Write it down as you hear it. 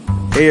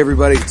Hey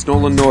everybody, it's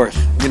Nolan North.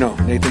 You know,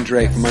 Nathan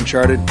Drake from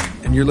Uncharted,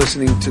 and you're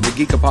listening to the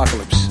Geek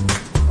Apocalypse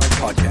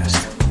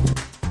podcast.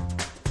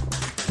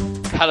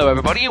 Hello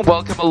everybody and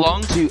welcome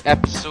along to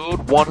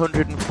episode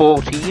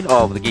 114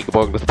 of the Geek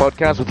Apocalypse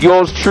podcast with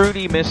yours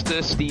truly,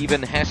 Mr.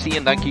 Stephen Hesse,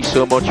 and thank you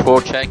so much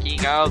for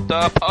checking out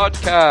the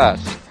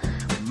podcast.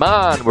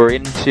 Man, we're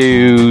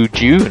into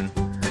June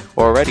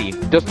already.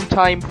 Doesn't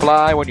time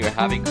fly when you're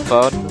having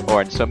fun,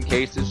 or in some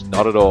cases,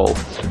 not at all.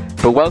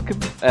 But welcome.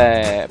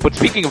 But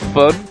speaking of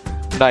fun,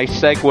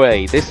 nice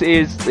segue. This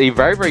is a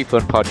very, very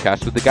fun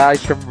podcast with the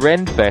guys from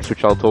Renfest,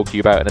 which I'll talk to you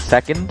about in a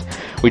second,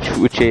 which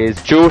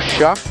is Joe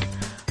Shock,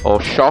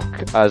 or Shock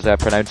as I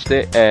pronounced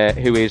it,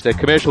 who is the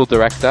commercial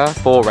director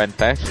for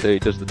Renfest, who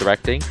does the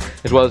directing,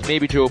 as well as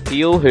maybe Joe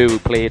Peel, who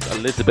played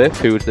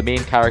Elizabeth, who is the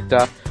main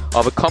character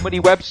of a comedy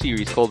web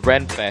series called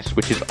Renfest,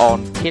 which is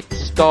on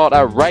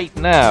Kickstarter right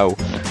now.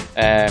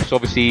 So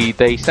obviously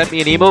they sent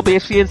me an email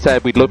basically and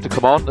said we'd love to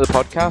come on to the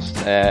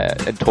podcast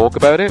and talk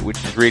about it, which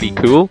is really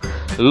cool.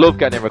 Love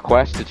getting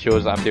requests. It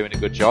shows that I'm doing a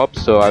good job.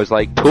 So I was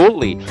like,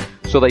 totally.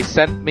 So they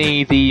sent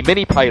me the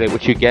mini pilot,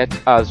 which you get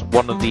as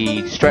one of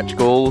the stretch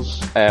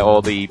goals,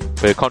 or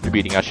for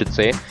contributing, I should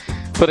say,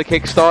 for the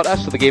Kickstarter.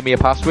 So they gave me a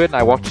password and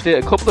I watched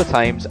it a couple of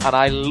times and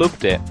I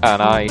loved it.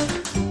 And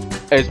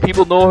as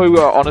people know who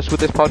are honest with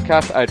this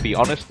podcast, I'd be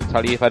honest and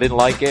tell you if I didn't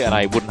like it, and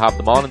I wouldn't have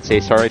them on and say,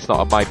 sorry, it's not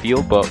on my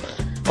field,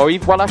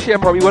 actually I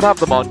probably would have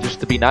them on just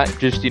to be nice,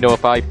 just,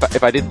 if I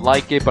didn't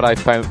like it, but I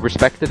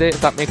respected it,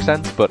 if that makes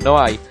sense. But no,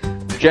 I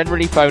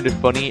generally found it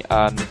funny,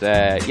 and so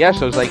I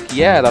was like,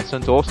 yeah, that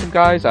sounds awesome,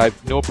 guys. I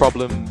have no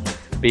problem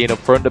being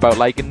upfront about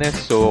liking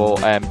this, so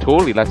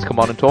totally, let's come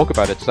on and talk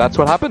about it. So that's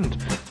what happened.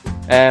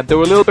 They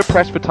were a little bit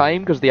pressed for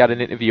time because they had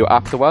an interview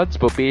afterwards,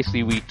 but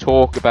basically we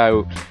talk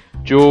about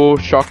Joe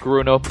Shock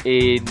growing up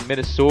in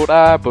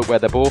Minnesota, but where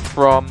they're both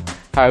from,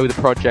 how the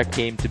project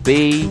came to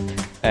be,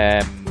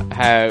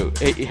 how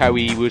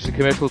he was a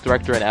commercial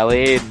director in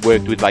LA and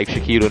worked with like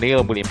Shaquille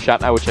O'Neal and William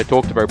Shatner, which I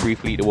talked about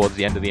briefly towards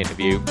the end of the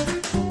interview.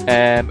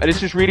 And it's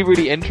just really,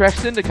 really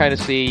interesting to kind of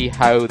see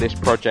how this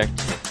project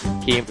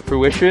came to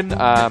fruition.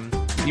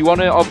 If you want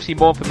to obviously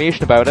more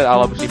information about it, I'll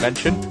obviously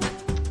mention.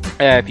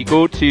 If you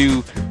go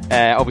to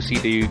obviously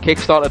the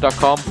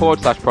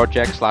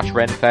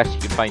kickstarter.com/project/Renfest, you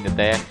can find it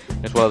there,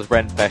 as well as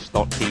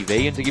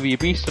renfest.tv. And to give you a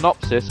brief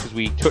synopsis, because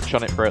we touch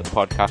on it throughout the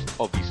podcast,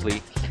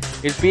 obviously,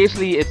 is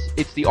basically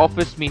it's the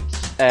Office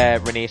meets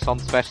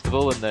Renaissance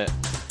Festival, and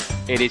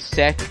it is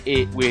set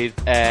with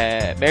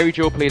Mary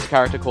Jo plays a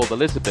character called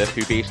Elizabeth,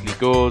 who basically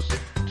goes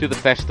to the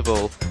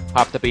festival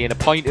after being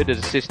appointed as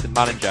assistant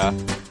manager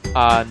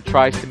and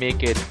tries to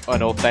make it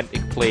an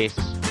authentic place,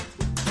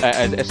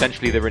 as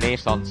essentially the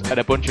Renaissance, and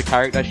a bunch of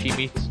characters she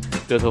meets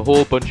does a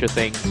whole bunch of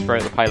things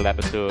throughout the pilot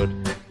episode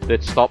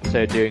that stops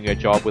her doing her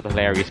job with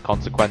hilarious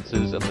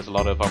consequences, and there's a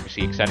lot of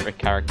obviously eccentric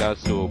characters,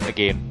 so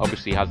again,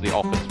 obviously has the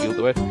Office feel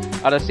to it.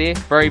 And I say,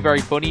 very, very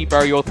funny,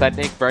 very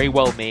authentic, very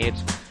well made,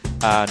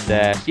 and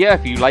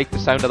if you like the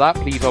sound of that,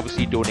 please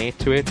obviously donate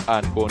to it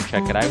and go and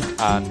check it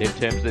out. And in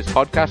terms of this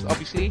podcast,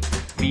 obviously,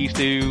 please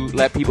do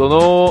let people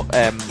know,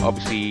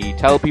 obviously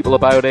tell people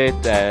about it,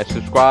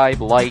 subscribe,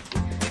 like,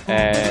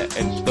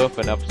 and stuff,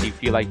 and obviously if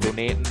you feel like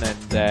donating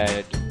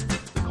and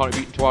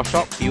contributing to our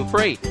shop, feel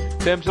free. In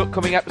terms of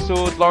upcoming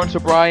episodes, Lawrence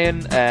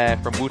O'Brien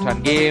from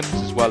Wu-Tang Games,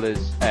 as well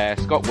as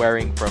Scott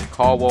Waring from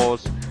Car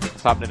Wars.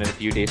 It's happening in a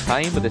few days'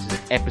 time, but this is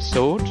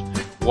episode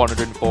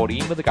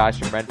 114 with the guys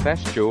from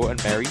Renfest, Joe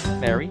and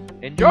Mary.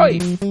 Enjoy!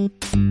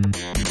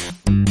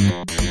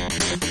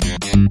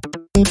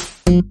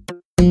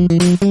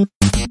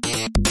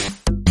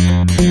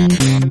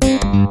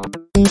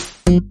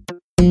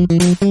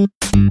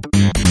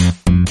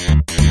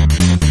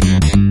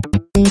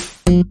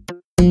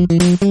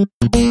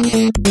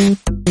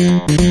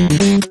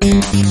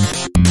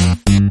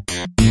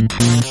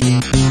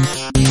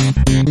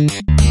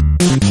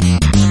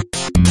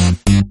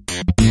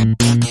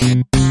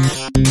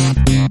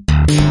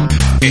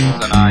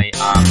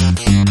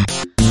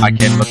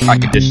 I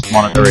can just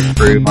monitor it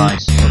through my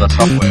other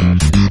software,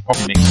 which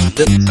probably makes a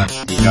little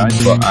sense to you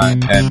guys, but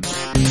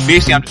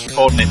basically I'm just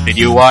recording it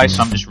video-wise,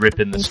 so I'm just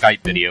ripping the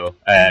Skype video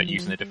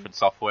using a different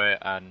software,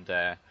 and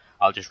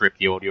I'll just rip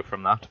the audio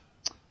from that.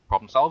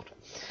 Problem solved.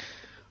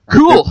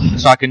 Cool!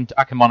 So I can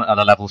monitor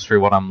the levels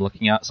through what I'm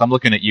looking at, so I'm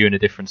looking at you in a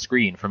different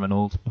screen from an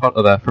old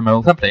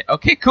template.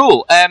 Okay,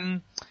 cool.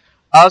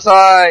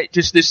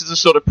 This is a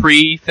sort of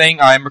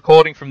pre-thing. I'm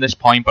recording from this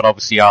point, but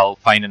obviously I'll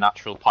find a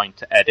natural point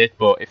to edit.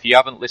 But if you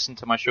haven't listened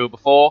to my show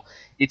before,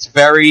 it's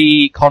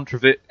very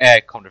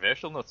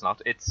controversial. No, it's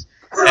not. It's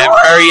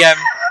very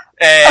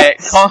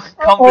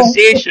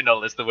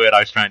conversational is the word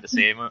I was trying to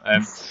say.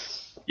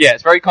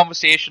 It's very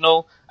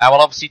conversational. I will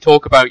obviously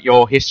talk about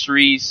your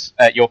histories,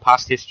 your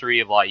past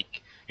history of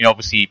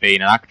obviously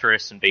being an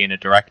actress and being a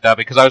director.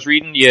 Because I was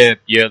reading your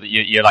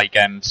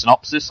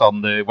synopsis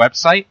on the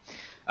website.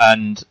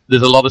 And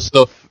there's a lot of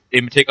stuff,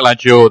 in particular,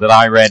 Joe, that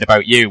I read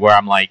about you, where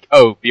I'm like,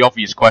 the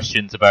obvious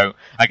questions about,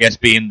 I guess,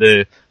 being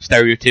the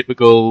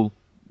stereotypical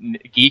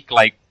geek,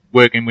 like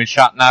working with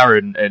Shatner,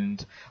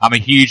 and I'm a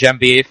huge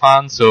NBA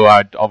fan, so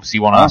I'd obviously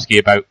want to ask you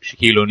about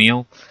Shaquille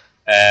O'Neal,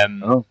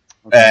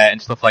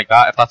 and stuff like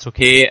that, if that's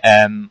okay.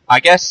 I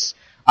guess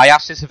I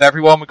ask this of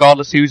everyone,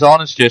 regardless who's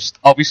on. It's just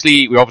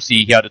obviously we're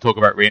here to talk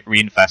about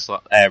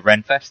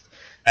Renfest,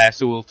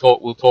 so we'll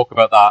talk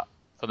about that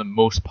for the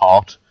most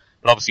part.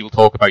 But obviously we'll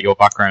talk about your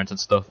background and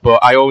stuff. But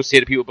I always say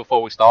to people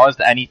before we start, is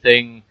there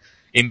anything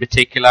in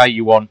particular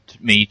you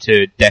want me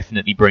to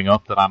definitely bring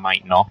up that I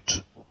might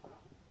not?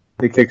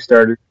 The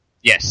Kickstarter.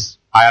 Yes,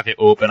 I have it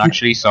open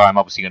actually, so I'm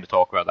obviously going to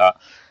talk about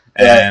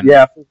that.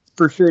 Yeah,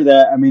 for sure.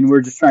 That, I mean,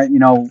 we're just trying.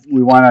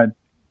 We want to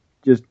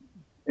just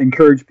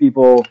encourage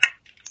people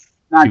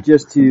not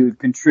just to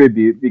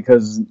contribute,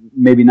 because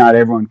maybe not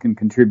everyone can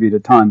contribute a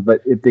ton,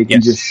 but if they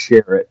can just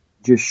share it,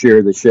 just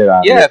share the shit out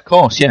of it. Yeah, of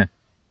course. Yeah.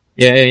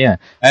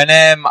 And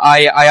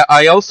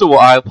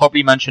I'll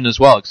probably mention as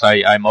well, because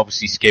I'm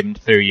obviously skimmed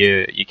through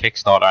your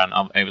Kickstarter,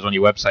 and it was on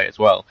your website as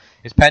well.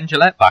 Is Penn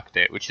Jillette backed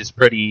it, which is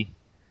pretty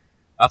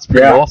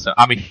awesome.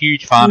 I'm a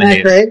huge fan of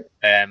his.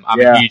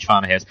 A huge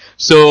fan of his.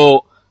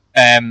 So,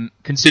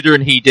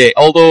 considering he did,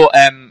 although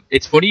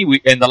it's funny,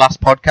 in the last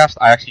podcast,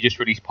 I actually just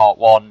released part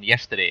 1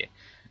 yesterday.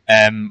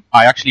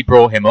 I actually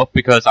brought him up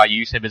because I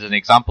use him as an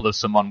example of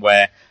someone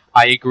where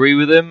I agree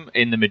with him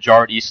in the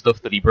majority of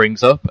stuff that he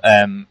brings up,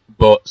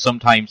 but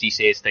sometimes he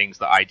says things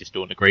that I just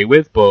don't agree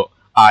with, but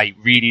I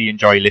really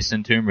enjoy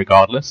listening to him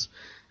regardless.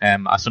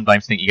 I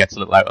sometimes think he gets a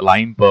little out of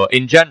line, but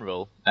in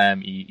general,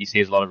 he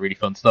says a lot of really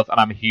fun stuff, and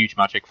I'm a huge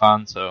Magic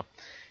fan, so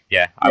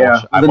the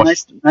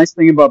nice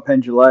thing about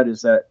Penn Jillette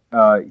is that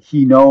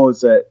he knows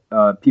that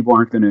people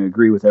aren't going to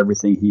agree with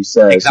everything he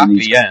says. Exactly,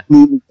 and he's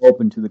completely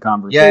open to the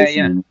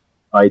conversation and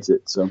fights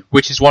it. So,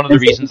 which is one of the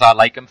reasons I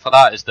like him for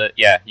that, is that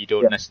you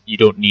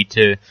don't need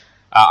to.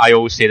 I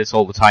always say this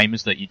all the time,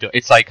 is that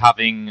it's like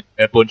having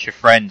a bunch of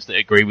friends that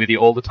agree with you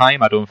all the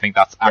time. I don't think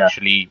that's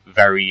actually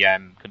very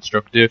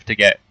constructive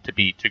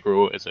to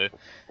grow as a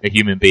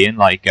human being.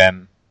 Like,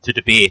 to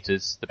debate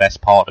is the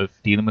best part of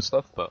dealing with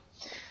stuff. But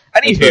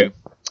anywho,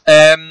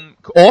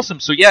 awesome.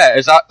 So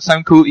does that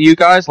sound cool to you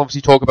guys?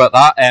 Obviously talk about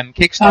that.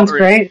 Kickstarter. Sounds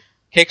great.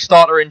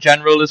 Kickstarter in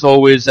general is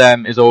always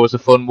a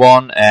fun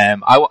one.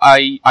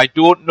 I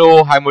don't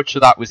know how much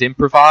of that was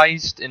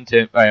improvised in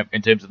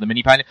terms of the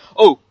mini pilot.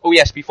 Oh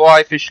yes, before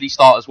I officially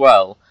start as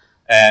well,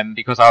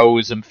 because I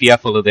always am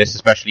fearful of this,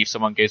 especially if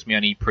someone gives me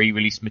any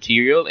pre-release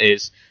material,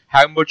 is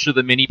how much of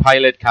the mini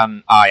pilot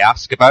can I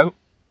ask about?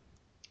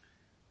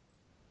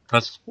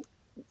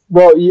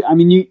 Well, I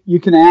mean, you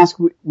can ask.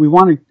 We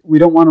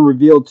don't want to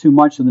reveal too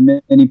much of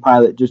the mini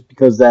pilot, just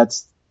because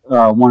that's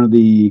one of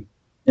the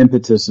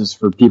impetuses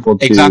for people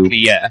to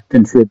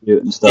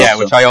contribute and stuff. Yeah,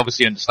 which I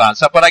obviously understand.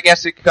 So, but I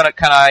guess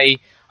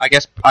I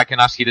guess I can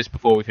ask you this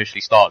before we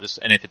officially start,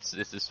 and if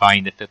this is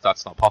fine, if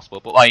that's not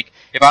possible. But like,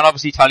 if I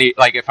obviously tell you,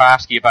 like, if I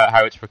ask you about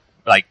how it's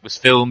was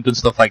filmed and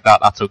stuff like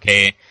that, that's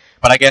okay.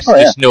 But I guess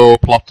there's no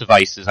plot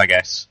devices. I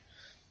guess.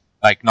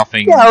 Like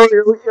nothing. Yeah,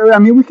 I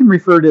mean, we can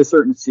refer to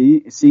certain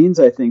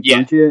scenes, I think,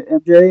 don't you,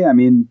 MJ? I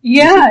mean,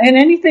 and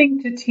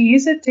anything to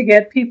tease it, to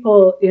get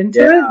people into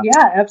it.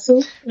 Yeah,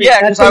 absolutely.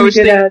 Yeah, that's what we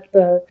did at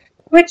the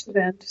Twitch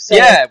event. So.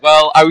 Yeah,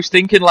 well, I was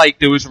thinking like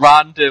there was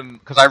random,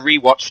 because I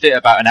rewatched it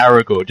about an hour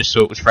ago just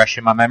so it was fresh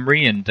in my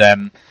memory, and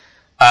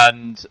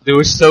there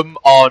was some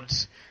odd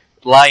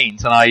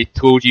lines, and I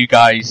told you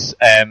guys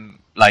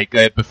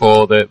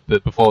before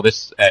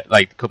this,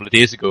 a couple of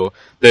days ago,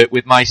 that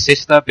with my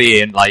sister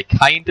being like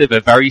kind of a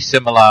very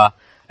similar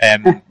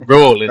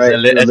role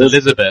as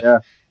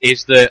Elizabeth,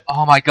 is that,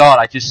 oh my god,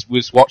 I just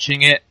was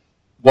watching it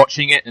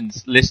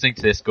and listening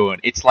to this,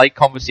 going, it's like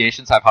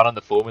conversations I've had on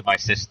the phone with my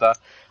sister,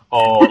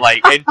 or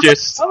like, and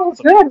just,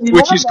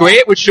 which is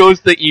great, which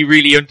shows that you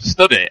really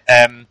understood it.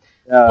 And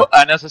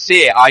as I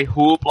say, I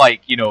hope,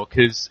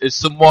 because as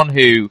someone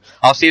who,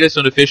 I'll say this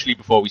unofficially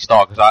before we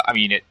start, because I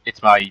mean,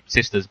 it's my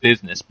sister's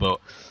business,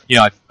 but,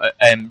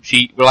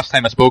 last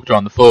time I spoke to her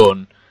on the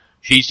phone,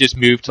 she's just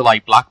moved to,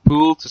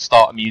 Blackpool to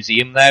start a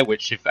museum there,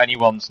 which, if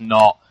anyone's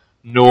not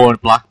known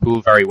Blackpool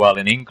very well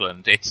in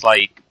England, it's,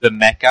 the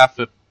mecca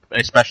for,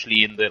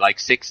 especially in the,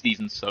 60s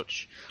and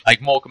such.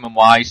 Morecambe and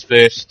Wise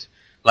first,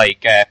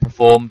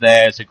 performed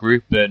there as a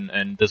group,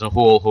 and there's a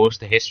whole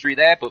host of history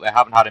there, but they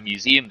haven't had a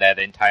museum there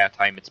the entire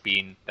time it's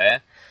been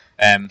there.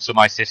 So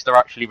my sister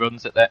actually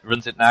runs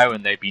it now,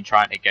 and they've been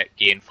trying to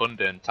gain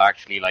funding to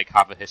actually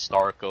have a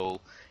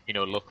historical,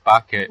 look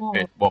back at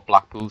what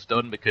Blackpool's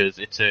done, because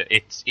it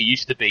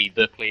used to be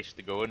the place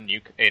to go in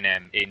the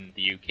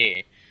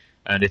UK,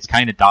 and it's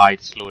kind of died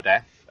a slow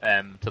death,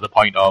 to the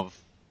point of.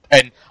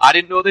 And I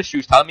didn't know this. She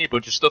was telling me a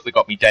bunch of stuff that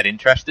got me dead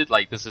interested.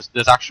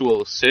 There's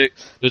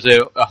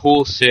a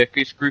whole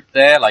circus group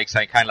there,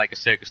 kind of like a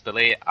Circus du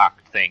Soleil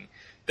act thing,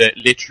 that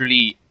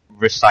literally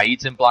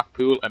resides in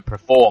Blackpool and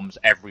performs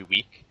every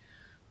week,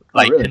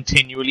 really?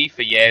 Continually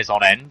for years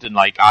on end. And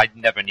I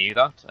never knew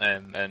that,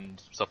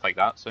 and stuff like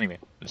that. So anyway,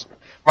 just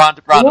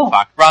random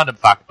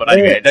fact. But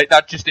anyway,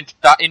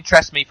 that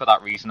interests me for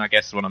that reason, I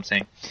guess is what I'm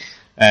saying.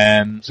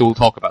 So we'll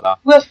talk about that.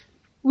 Well,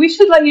 we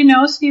should let you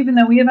know, Stephen,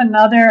 that we have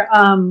another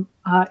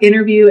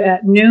interview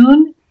at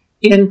noon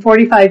in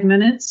 45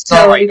 minutes. So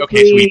all right.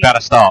 Okay, so we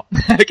better start.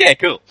 Okay,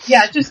 cool.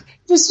 Yeah, just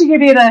to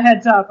give you the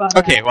heads up on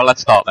Okay, that. well,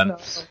 let's start then.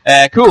 So,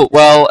 Cool.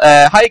 Well,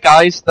 hi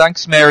guys.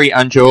 Thanks, Mary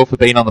and Joe, for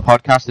being on the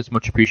podcast. It's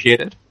much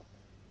appreciated.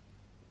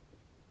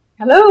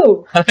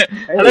 hello.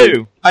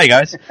 Hello. Hi,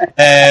 guys.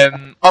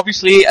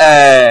 Obviously,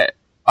 I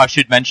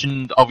should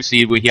mention,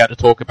 obviously, we're here to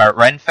talk about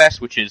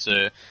Renfest, which is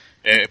a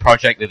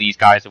project that these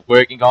guys are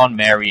working on.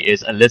 Mary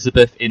is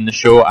Elizabeth in the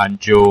show, and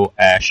Joe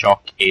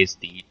Shock is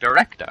the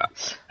director.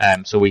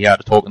 So we're here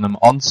to talk to them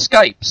on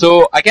Skype.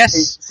 So I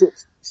guess... Hey,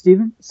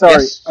 Stephen?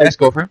 Sorry. Yes,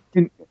 go for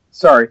it.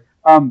 Sorry.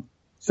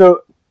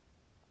 So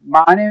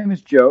my name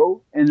is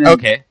Joe, and then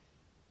Okay.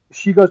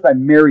 she goes by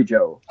Mary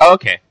Jo.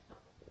 Okay.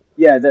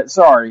 Yeah,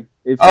 sorry.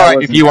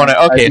 If you want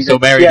to... Okay, so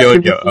Mary Jo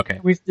and Joe. Okay.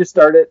 We just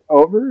start it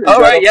over?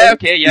 All right, yeah,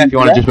 okay, yeah, if you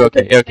want to just...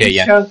 Okay,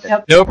 yeah. Show,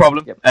 yep. No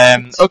problem.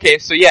 Okay,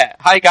 so yeah,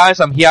 hi guys,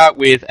 I'm here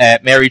with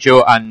Mary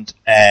Jo and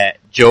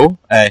Joe,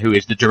 who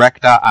is the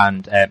director,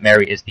 and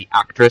Mary is the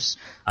actress,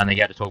 and they're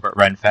here to talk about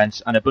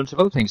Renfest and a bunch of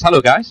other things.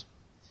 Hello, guys.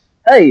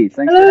 Hey,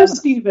 thanks for Hello, having us.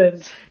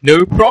 Stephen.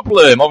 No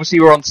problem. Obviously,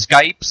 we're on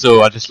Skype,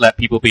 so I'll just let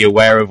people be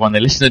aware of when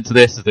they're listening to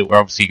this, that we're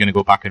obviously going to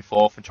go back and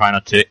forth and try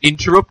not to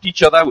interrupt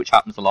each other, which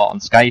happens a lot on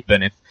Skype,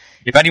 and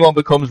if anyone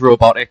becomes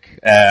robotic,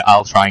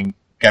 I'll try and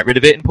get rid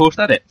of it and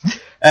post-edit.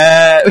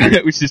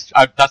 Which is,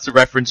 that's a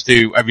reference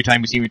to every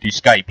time we see me do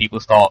Skype, people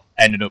start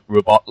ending up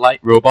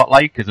robot-like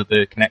because of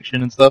the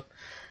connection and stuff.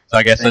 So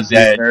I guess Thank you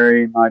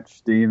very much,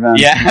 Stephen.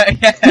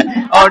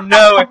 Yeah. Oh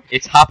no,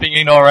 it's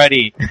happening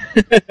already.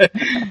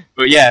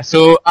 But yeah,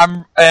 so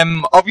I'm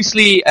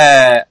obviously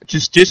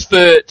just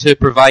to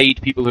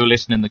provide people who are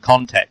listening the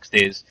context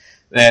is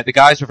the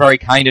guys were very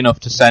kind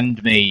enough to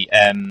send me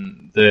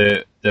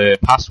the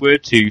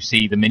password to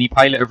see the mini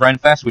pilot of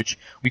Renfest, which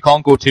we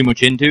can't go too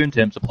much into in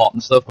terms of plot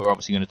and stuff. We're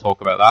obviously going to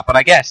talk about that, but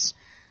I guess.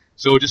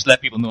 So just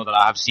let people know that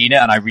I have seen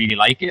it and I really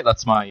like it.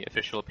 That's my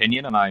official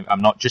opinion, and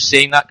I'm not just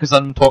saying that because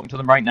I'm talking to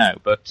them right now.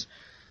 But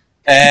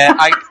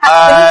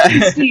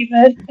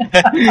Stephen.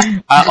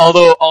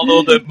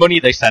 although the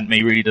money they sent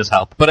me really does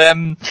help. But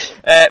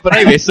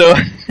anyway, so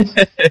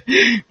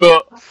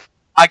but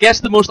I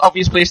guess the most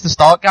obvious place to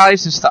start,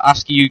 guys, is to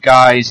ask you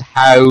guys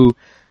how,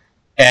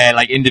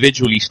 like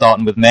individually,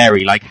 starting with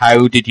Mary, like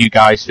how did you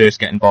guys first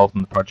get involved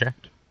in the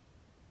project?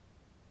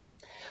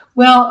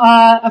 Well,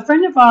 a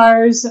friend of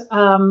ours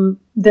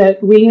that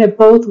we have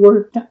both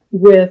worked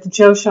with,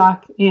 Joe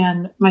Shock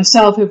and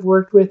myself have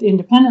worked with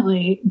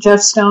independently,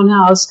 Jeff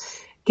Stonehouse,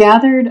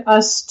 gathered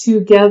us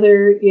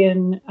together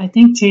in, I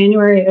think,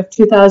 January of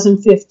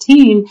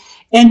 2015.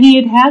 And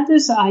he had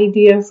this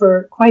idea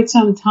for quite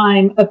some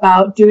time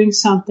about doing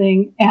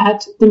something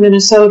at the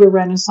Minnesota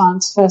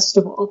Renaissance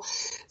Festival.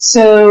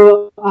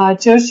 So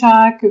Joe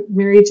Shock,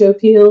 Mary Jo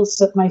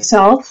Peels,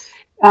 myself,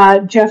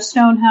 Jeff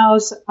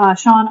Stonehouse,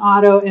 Sean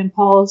Otto, and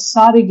Paul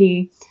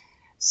Sadeghi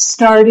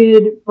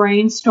started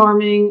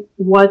brainstorming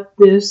what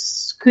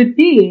this could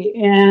be,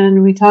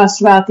 and we tossed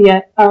about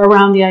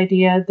around the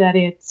idea that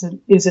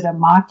is it a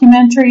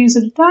mockumentary, is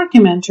it a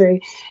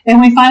documentary, and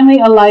we finally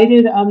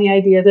alighted on the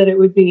idea that it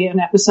would be an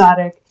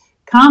episodic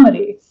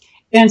comedy.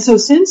 And so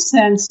since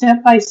then,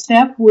 step by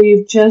step,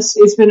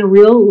 it's been a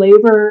real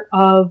labor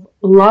of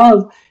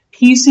love,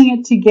 piecing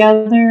it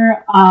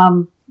together,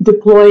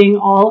 deploying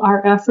all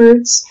our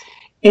efforts.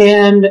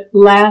 And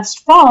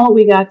last fall,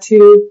 we got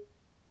to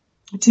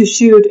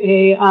shoot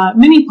a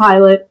mini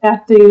pilot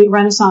at the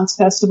Renaissance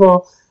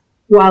Festival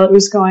while it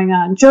was going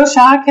on. Joe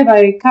Shock, have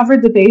I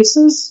covered the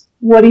bases?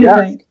 What do you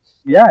think?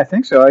 Yeah, I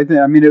think so.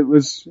 I mean, it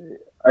was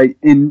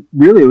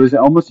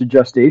almost a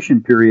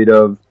gestation period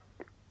of,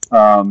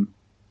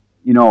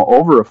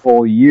 over a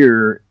full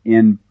year,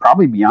 and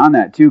probably beyond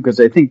that too, because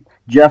I think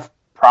Jeff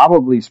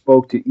probably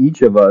spoke to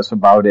each of us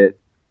about it,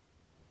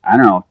 I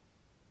don't know,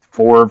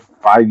 4 or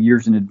 5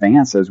 years in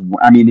advance. It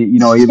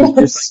was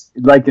just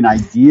like an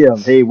idea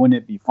of, hey, wouldn't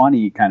it be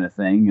funny kind of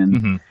thing.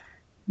 And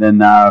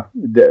then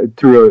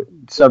through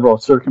several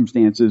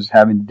circumstances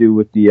having to do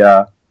with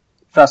the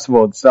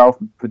festival itself,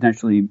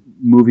 potentially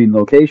moving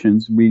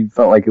locations, we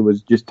felt like it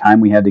was just time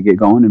we had to get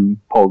going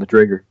and pull the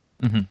trigger.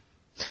 Mm-hmm.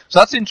 So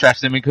that's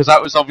interesting, because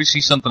that was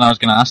obviously something I was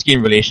going to ask you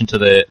in relation to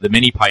the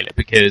mini pilot,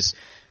 because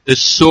there's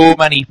so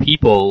many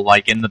people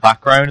like in the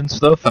background and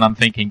stuff, and I'm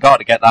thinking, God,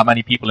 to get that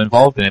many people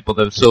involved in it, but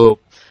there's so,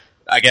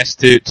 I guess,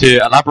 to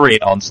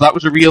elaborate on. So that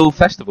was a real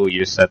festival you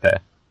just said there.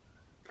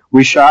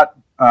 We shot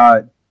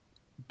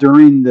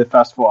during the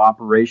festival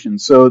operation.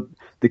 So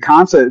the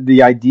concept,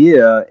 the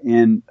idea,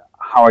 and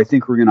how I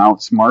think we're going to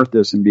outsmart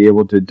this and be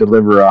able to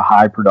deliver a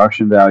high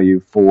production value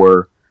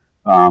for,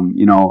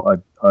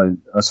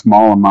 a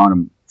small amount of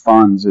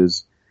funds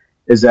is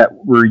that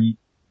we're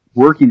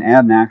working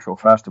at an actual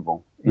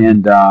festival.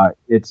 And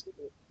it's,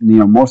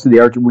 most of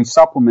the art, we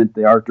supplement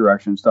the art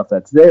direction and stuff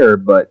that's there,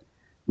 but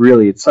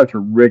really it's such a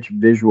rich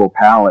visual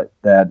palette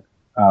that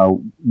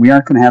we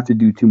aren't going to have to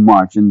do too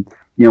much. And,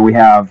 we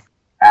have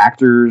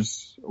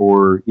actors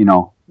or,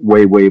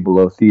 way, way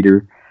below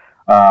theater.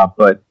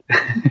 But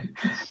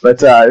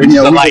which is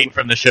a line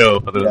from the show,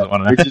 for those that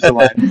want to know. Which is a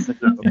line from the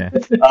show. Yeah.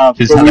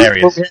 Which is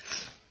hilarious.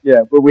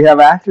 Yeah, but we have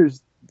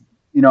actors,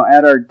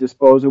 at our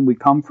disposal. We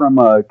come from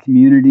a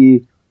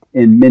community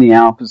in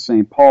Minneapolis,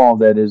 St. Paul,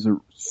 that is a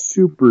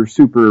super,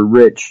 super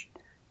rich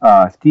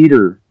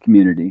theater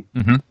community,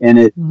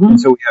 and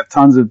so we have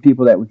tons of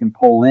people that we can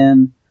pull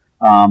in,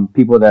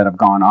 people that have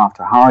gone off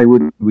to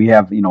Hollywood. We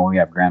have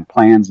grand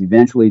plans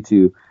eventually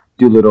to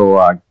do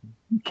little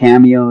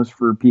cameos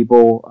for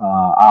people,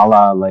 a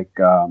la like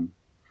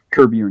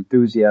Curb Your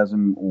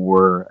Enthusiasm,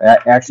 or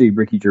actually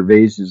Ricky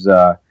Gervais's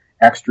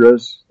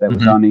Extras that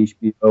was on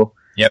HBO.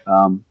 Yep.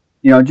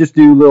 Just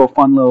do little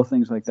fun little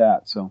things like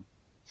that. So.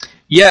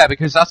 Yeah,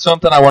 because that's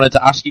something I wanted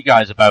to ask you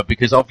guys about,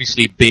 because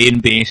obviously being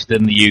based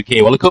in the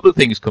UK, well, a couple of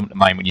things come to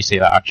mind when you say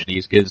that, actually,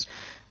 is because,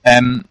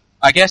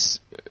 I guess,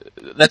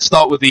 let's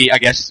start with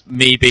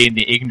me being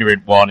the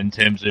ignorant one in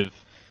terms of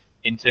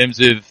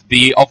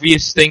the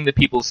obvious thing that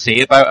people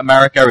say about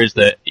America is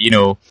that,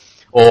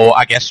 or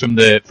I guess from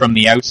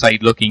the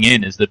outside looking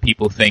in, is that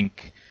people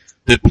think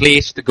the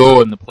place to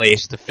go and the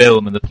place to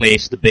film and the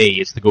place to be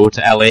is to go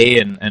to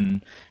LA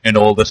and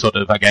all the sort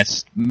of, I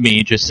guess,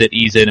 major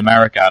cities in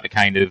America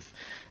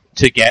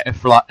to get a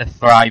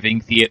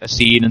thriving theatre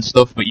scene and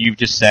stuff, but you've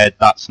just said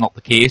that's not the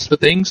case for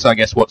things. So I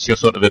guess what's your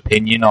sort of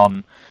opinion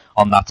on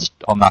that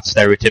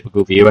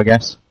stereotypical view, I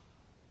guess?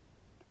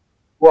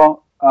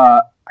 Well,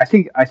 I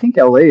think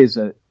LA is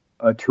a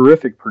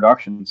terrific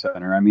production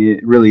center. I mean,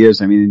 it really is.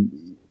 I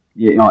mean,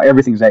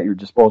 everything's at your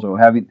disposal.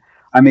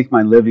 I make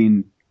my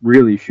living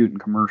really shooting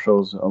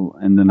commercials,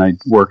 and then I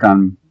work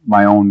on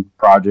my own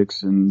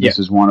projects, and this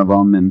is one of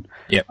them. And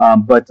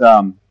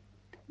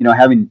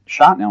having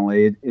shot in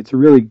LA, it's a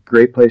really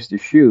great place to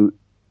shoot,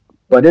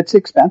 but it's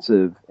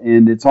expensive,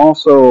 and it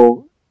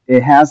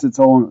has its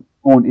own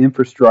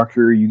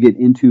infrastructure. You get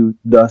into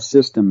the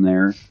system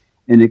there,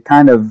 and it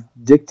kind of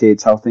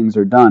dictates how things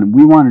are done.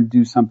 We want to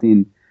do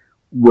something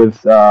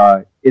with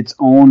its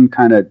own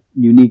kind of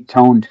unique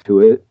tone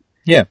to it.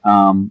 Yeah.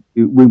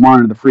 We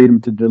wanted the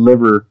freedom to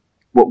deliver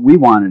what we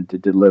wanted to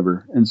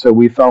deliver, and so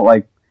we felt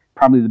like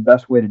probably the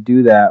best way to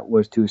do that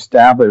was to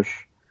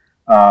establish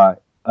a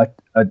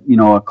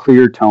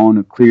clear tone,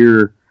 a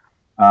clear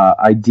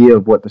idea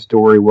of what the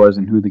story was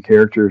and who the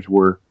characters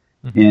were.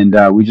 Mm-hmm.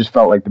 And we just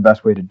felt like the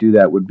best way to do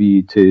that would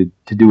be to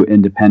do it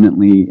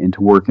independently and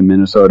to work in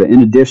Minnesota.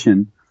 In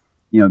addition,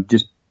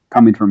 just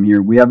coming from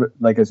here, we have,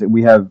 like I said,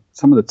 we have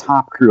some of the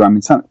top crew. I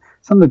mean, some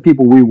of the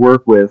people we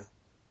work with,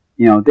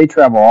 they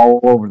travel all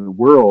over the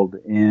world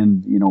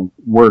and,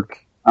 work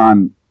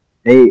on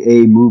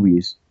AA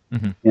movies.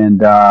 Mm-hmm.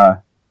 And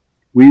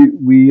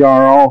we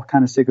are all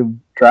kind of sick of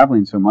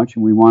traveling so much,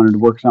 and we wanted to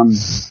work on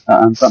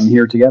something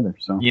here together.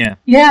 So yeah,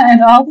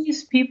 and all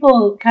these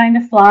people kind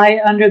of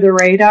fly under the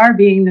radar,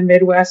 being the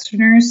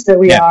Midwesterners that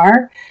we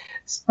are.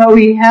 So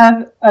we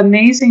have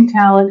amazing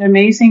talent,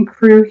 amazing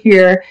crew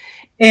here,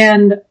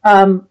 and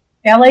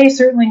LA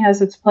certainly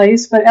has its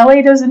place, but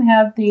LA doesn't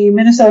have the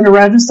Minnesota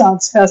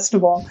Renaissance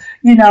Festival,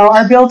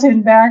 our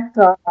built-in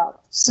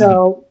backdrop.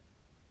 So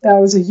that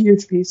was a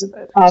huge piece of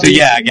it, obviously.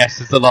 So I guess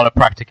there's a lot of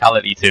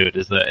practicality to it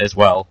as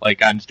well.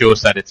 Like, and Joe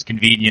said, it's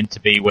convenient to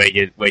be where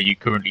you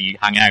currently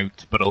hang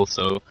out, but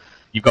also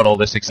you've got all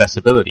this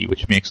accessibility,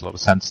 which makes a lot of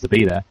sense to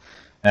be there.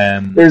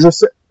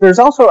 There's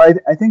also,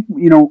 I think,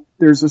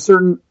 there's a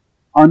certain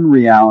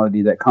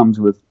unreality that comes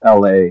with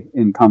LA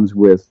and comes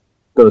with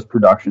those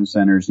production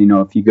centers.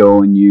 If you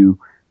go and you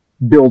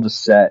build a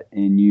set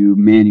and you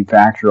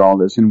manufacture all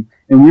this, and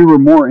we were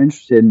more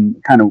interested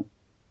in kind of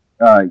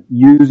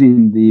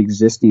using the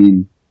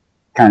existing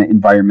kind of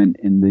environment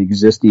and the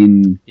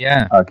existing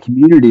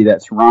community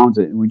that surrounds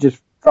it. And we just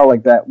felt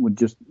like that would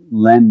just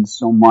lend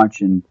so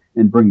much and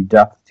bring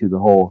depth to the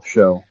whole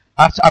show.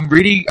 That's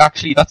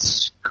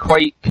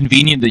quite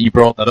convenient that you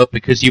brought that up,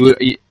 because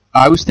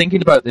I was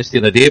thinking about this the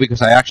other day,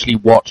 because I actually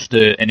watched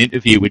an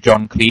interview with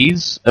John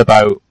Cleese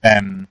about,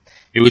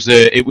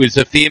 it was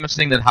a famous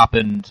thing that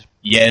happened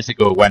years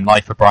ago when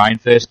Life of Brian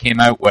first came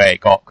out, where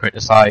it got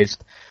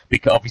criticised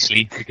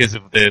because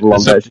of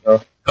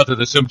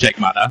the subject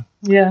matter.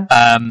 Yeah.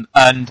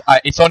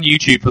 It's on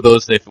YouTube for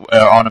those that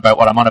are on about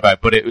what I'm on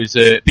about. But it was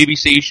a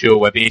BBC show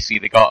where basically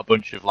they got a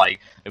bunch of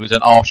it was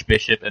an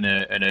archbishop and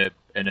a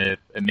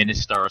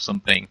minister or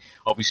something,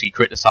 obviously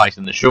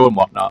criticising the show and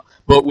whatnot.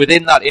 But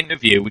within that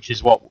interview, which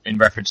is what in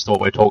reference to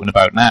what we're talking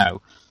about now,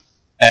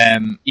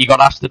 he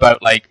got asked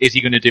about is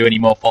he going to do any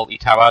more Fawlty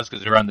Towers,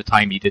 because around the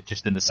time he did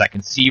just in the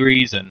second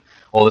series and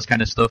all this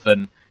kind of stuff,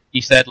 and he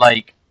said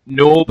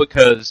no,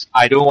 because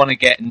I don't want to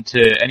get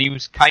into, and he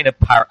was kind of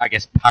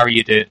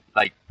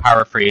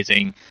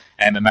paraphrasing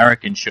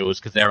American shows,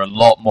 because they're a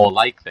lot more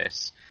like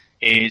this.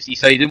 He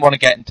said he didn't want to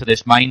get into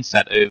this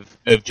mindset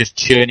of just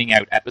churning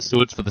out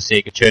episodes for the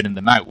sake of churning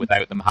them out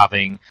without them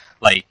having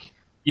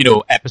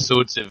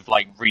episodes of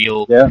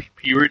real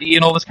purity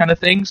and all this kind of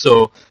thing.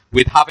 So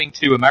with having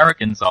two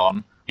Americans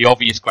on, the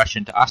obvious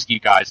question to ask you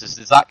guys is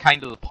that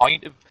kind of the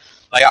point of,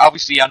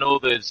 obviously I know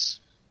there's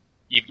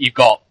you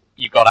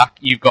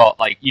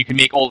can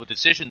make all the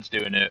decisions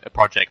doing a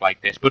project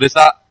like this, but is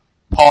that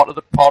part of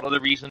the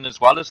reason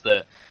as well, as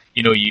that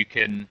you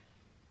can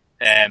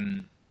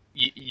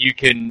you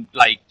can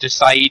like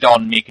decide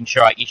on making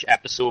sure each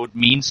episode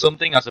means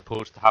something, as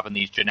opposed to having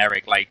these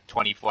generic like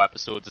 24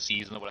 episodes a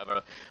season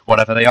or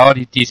whatever they are.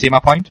 Do you see my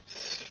point?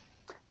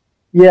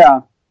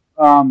 Yeah.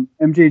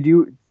 MJ,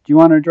 do you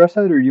want to address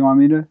that, or do you want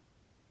me to?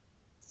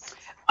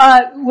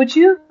 Would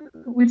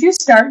you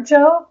start,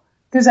 Joe?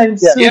 Because I'm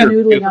still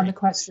noodling on the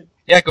question.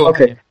 Yeah, go.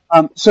 Okay.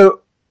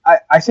 So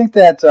I think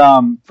that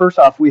first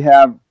off, we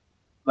have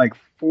like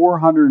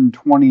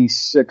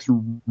 426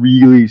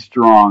 really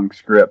strong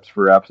scripts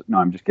for episodes. No,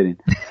 I'm just kidding.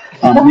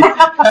 And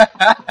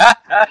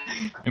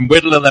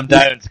whittling them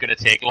down is going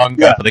to take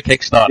longer for the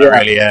Kickstarter,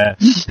 really.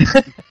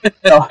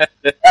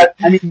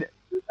 I mean,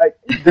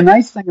 the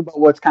nice thing about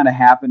what's kind of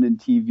happened in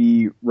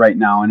TV right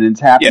now, and it's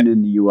happened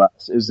in the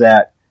U.S., is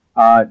that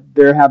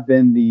there have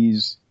been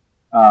these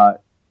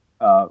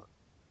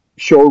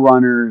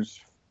showrunners,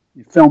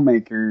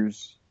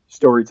 filmmakers,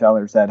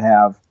 storytellers that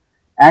have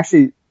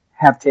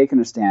taken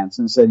a stance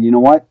and said, you know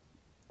what,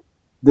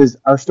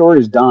 our story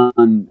is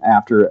done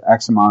after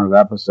X amount of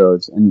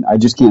episodes, and I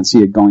just can't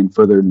see it going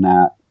further than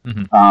that.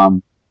 Mm-hmm.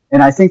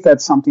 And I think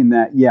that's something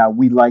that,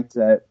 we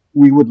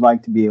would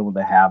like to be able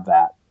to have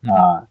that,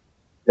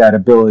 that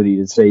ability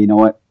to say, you know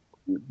what,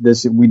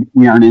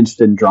 we aren't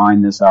interested in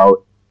drawing this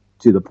out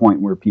to the point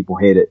where people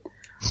hate it.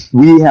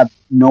 We have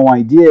no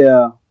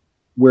idea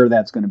where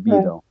that's going to be,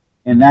 though.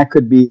 And that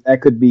could be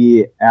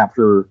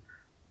after,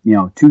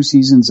 2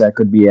 seasons, that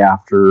could be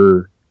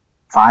after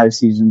 5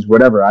 seasons,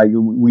 whatever.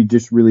 We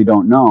just really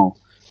don't know.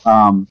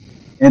 And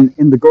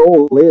the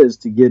goal is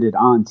to get it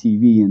on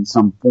TV in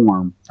some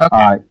form.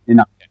 Okay.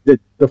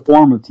 The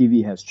form of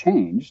TV has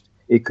changed.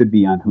 It could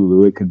be on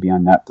Hulu, it could be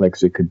on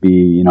Netflix, it could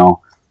be, on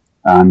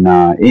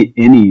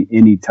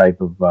any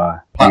type of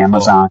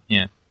Amazon.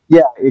 Yeah.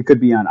 Yeah, it could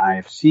be on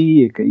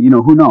IFC. It could,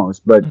 who knows?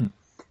 But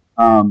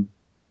we're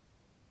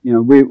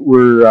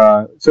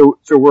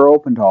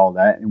open to all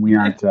that, and we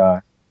aren't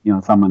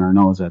thumbing our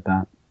nose at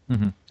that.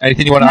 Mm-hmm.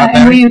 Anything you want to add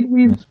there?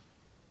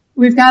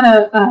 We've got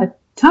a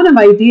ton of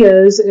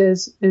ideas,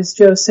 as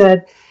Joe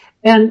said,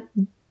 and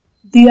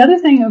the other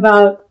thing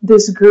about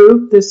this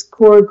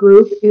core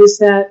group, is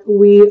that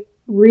we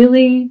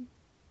really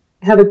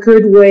have a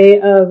good way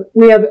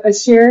we have a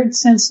shared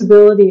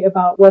sensibility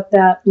about what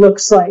that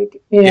looks like,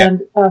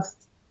 and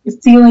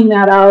feeling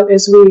that out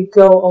as we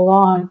go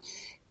along.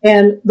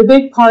 And the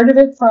big part of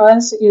it for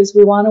us is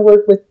we want to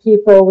work with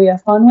people we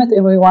have fun with,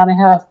 and we want to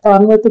have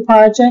fun with the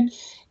project.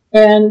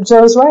 And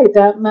Joe's right.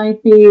 It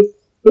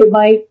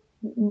might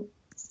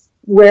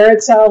wear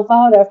itself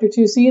out after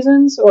 2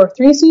 seasons or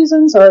 3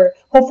 seasons or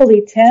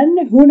hopefully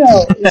 10. Who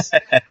knows?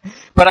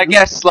 But I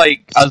guess,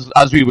 like,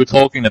 as we were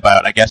talking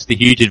about, I guess the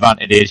huge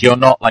advantage is you're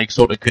not, like,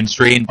 sort of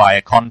constrained by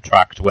a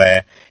contract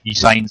where you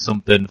sign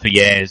something for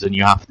years and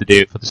you have to do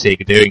it for the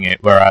sake of doing it.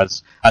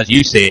 Whereas, as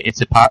you say, I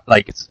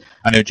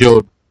know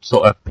Joe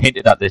sort of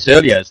hinted at this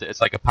earlier, it's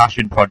like a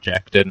passion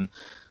project, and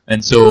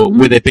so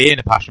with it being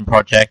a passion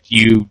project,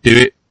 you do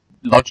it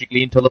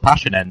logically until the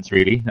passion ends,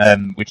 really,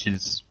 which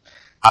has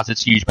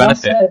its huge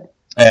benefit.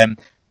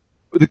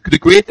 The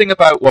great thing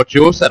about what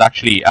Joe said,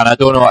 actually, and I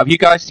don't know, have you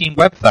guys seen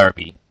Web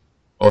Therapy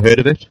or heard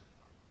of it?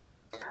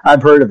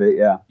 I've heard of it,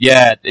 yeah.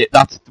 Yeah,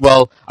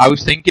 I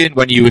was thinking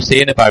when you were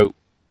saying about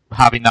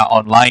having that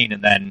online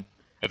and then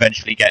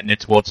eventually getting it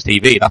towards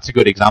TV, that's a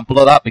good example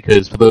of that,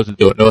 because for those who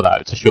don't know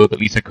that, it's a show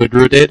that Lisa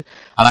Kudrow did,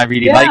 and I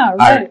really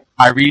I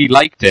really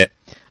liked it,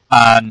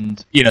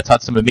 and it's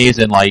had some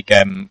amazing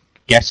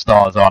guest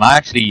stars on. I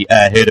actually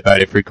heard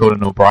about it through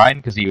Conan O'Brien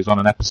because he was on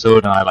an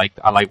episode, and I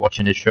like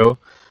watching his show,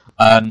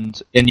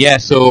 and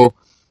so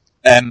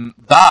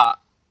that,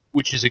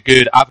 which is a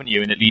good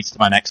avenue, and it leads to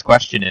my next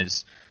question,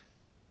 is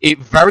it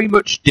very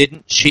much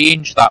didn't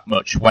change that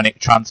much when it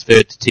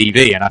transferred to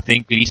TV, and I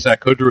think Lisa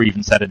Kudrow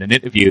even said in an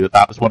interview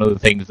that was one of the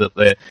things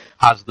that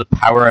has the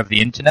power of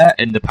the internet,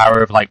 and the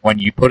power of when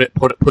you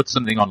put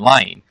something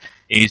online,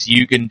 is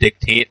you can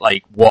dictate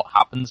what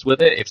happens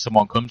with it. If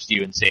someone comes to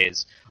you and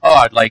says, "Oh,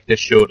 I'd like this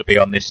show to be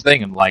on this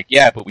thing," and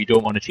yeah, but we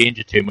don't want to change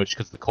it too much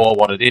because the core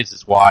what it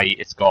is why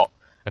it's got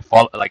a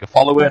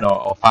following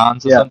or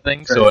fans or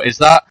something. Sure. So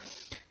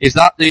is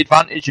that the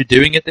advantage of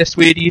doing it this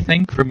way, do you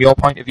think, from your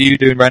point of view,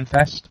 doing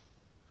Renfest?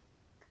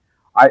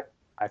 I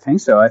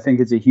think so. I think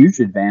it's a huge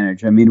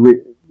advantage. I mean,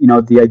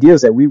 the idea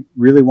is that we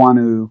really want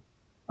to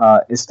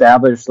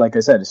establish, like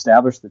I said,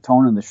 establish the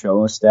tone of the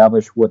show,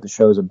 establish what the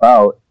show's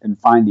about, and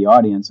find the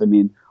audience. I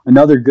mean,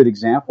 another good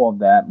example of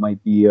that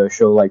might be a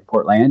show like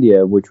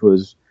Portlandia, which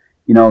was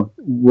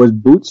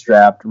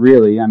bootstrapped,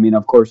 really. I mean,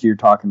 of course, you're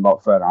talking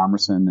about Fred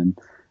Armisen and,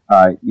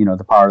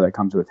 the power that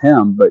comes with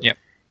him, but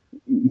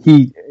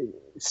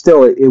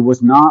it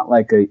was not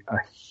like a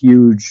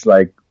huge,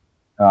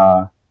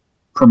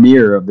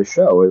 premiere of the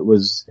show. It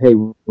was, hey,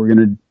 we're going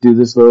to do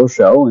this little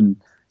show and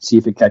see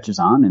if it catches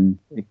on, and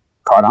it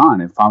caught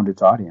on. It found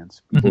its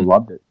audience. People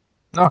loved it.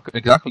 No,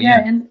 exactly.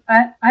 Yeah, and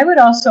I would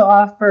also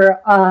offer,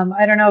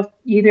 I don't know if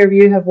either of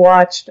you have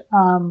watched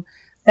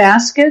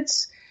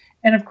Baskets,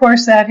 and of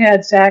course that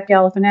had Zach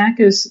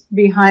Galifianakis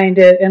behind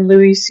it and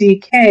Louis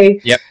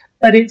C.K. Yep.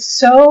 But it's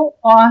so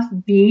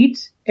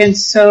offbeat and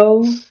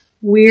so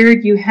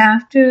weird. You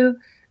have to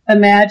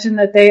imagine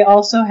that they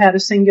also had a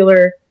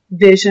singular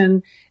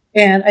vision,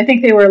 and I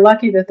think they were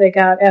lucky that they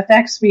got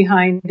FX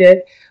behind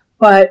it,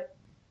 but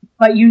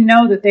you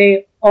know that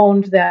they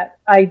owned that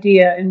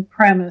idea and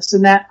premise,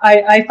 and that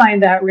I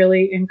find that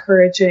really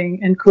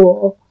encouraging and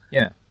cool.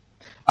 Yeah.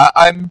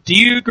 Do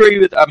you agree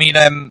with? I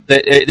mean,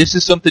 this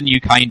is something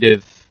you kind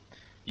of.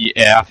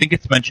 Yeah, I think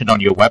it's mentioned on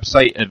your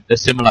website. A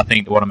similar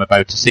thing to what I'm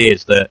about to say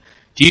is that.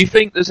 Do you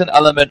think there's an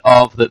element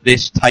of that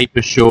this type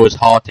of show is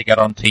hard to get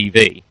on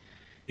TV?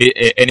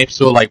 And if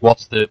so, like,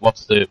 what's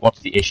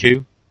the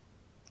issue?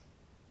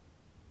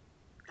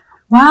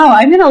 Wow,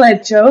 I'm going to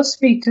let Joe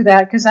speak to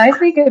that because I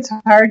think it's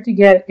hard to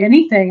get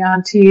anything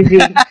on TV.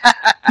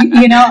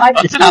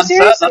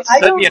 Seriously, I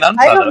don't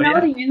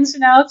know the ins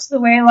and outs the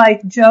way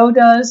like Joe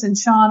does and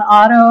Sean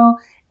Otto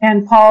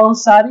and Paul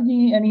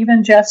Sadeghi and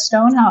even Jeff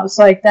Stonehouse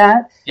like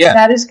that. Yeah.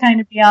 That is kind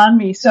of beyond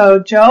me. So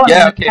Joe, I'm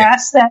going to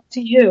pass that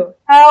to you.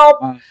 Help!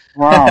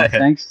 Wow,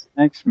 thanks,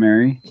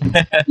 Mary.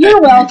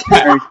 You're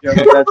welcome.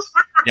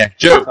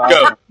 Joe,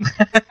 go.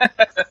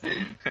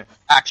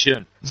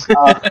 Action.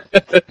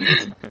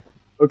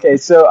 Okay,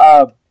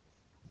 so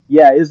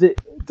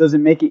does it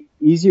make it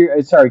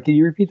easier? Sorry, can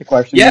you repeat the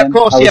question? Yeah, again? Of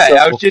course.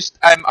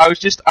 I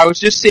was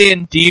just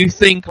saying, do you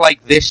think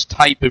like this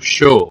type of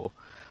show?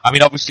 I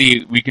mean,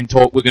 obviously we can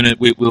talk.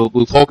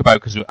 We'll talk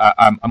about because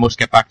I must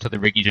get back to the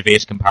Ricky Gervais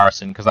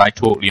comparison because I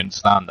totally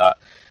understand that.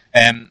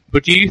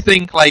 But do you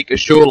think like a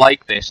show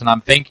like this, and I'm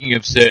thinking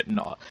of certain,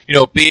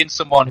 being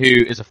someone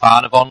who is a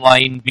fan of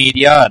online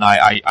media, and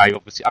I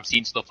obviously I've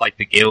seen stuff like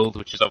The Guild,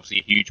 which is obviously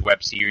a huge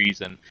web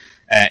series, and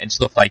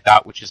stuff like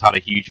that, which has had a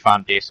huge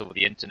fan base over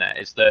the internet,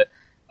 is that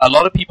a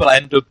lot of people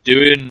end up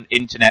doing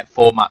internet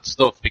format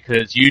stuff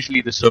because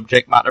usually the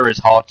subject matter is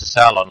hard to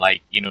sell on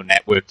like,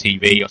 network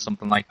TV or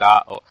something like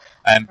that. Or,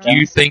 do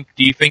you think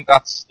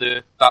that's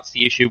the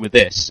issue with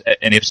this?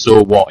 And if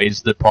so, what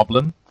is the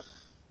problem?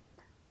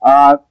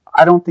 I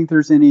don't think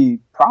there's any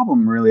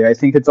problem really. I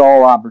think it's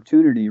all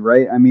opportunity,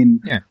 right? I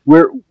mean,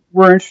 we're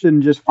interested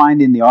in just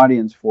finding the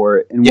audience for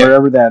it, and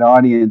wherever that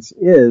audience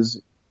is,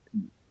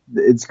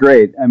 it's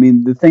great. I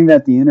mean, the thing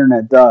that the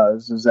internet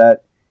does is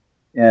that,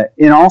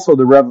 and also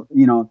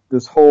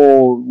this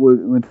whole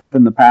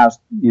within the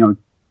past,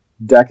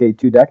 decade,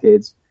 2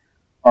 decades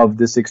of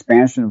this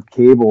expansion of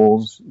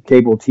cable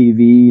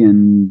TV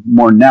and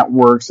more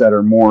networks that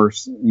are more,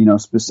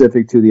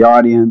 specific to the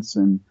audience,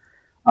 and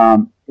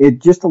it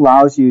just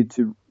allows you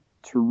to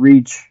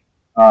reach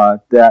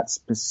that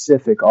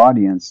specific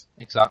audience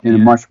in a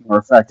much more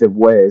effective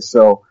way.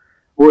 So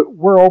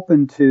we're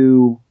open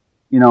to,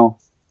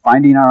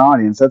 finding our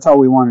audience. That's all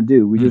we want to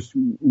do. We just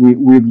we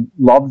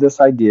love this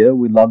idea.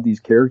 We love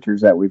these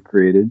characters that we've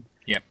created.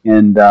 Yeah.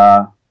 And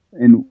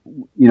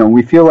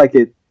we feel like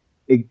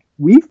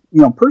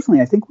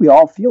personally, I think we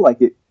all feel like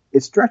it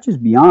stretches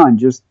beyond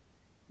just,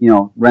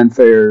 Ren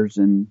Fairs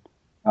and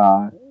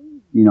MST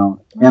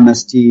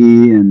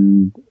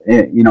and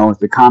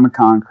the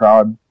Comic-Con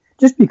crowd,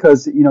 just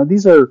because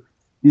these are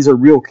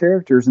real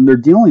characters and they're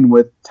dealing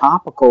with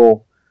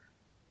topical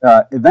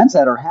events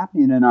that are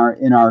happening in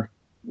our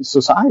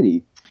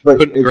society,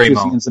 but it's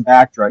just against the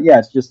backdrop. Yeah,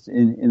 it's just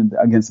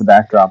against the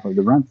backdrop of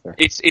the Ren Fair.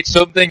 It's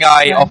something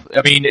I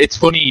mean, it's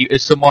funny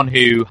as someone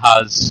who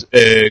has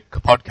a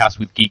podcast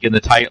with Geek in the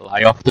title.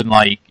 I often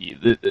like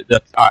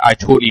that. I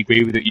totally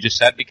agree with what you just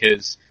said,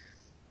 because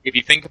if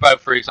you think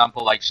about, for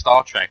example, like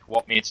Star Trek,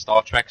 what made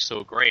Star Trek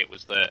so great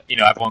was that,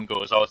 everyone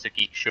goes, oh, it's a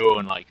geek show,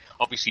 and like,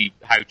 obviously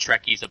how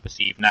Trekkies are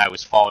perceived now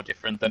is far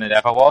different than it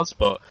ever was,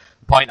 but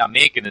the point I'm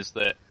making is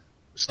that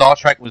Star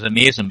Trek was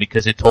amazing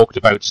because it talked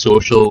about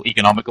social,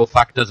 economical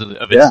factors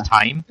of its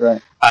time,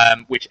 right.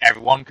 Which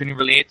everyone can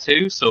relate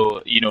to,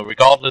 so,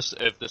 regardless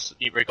of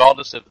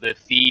the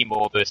theme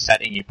or the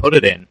setting you put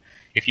it in,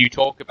 if you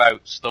talk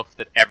about stuff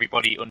that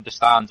everybody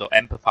understands or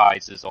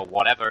empathizes or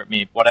whatever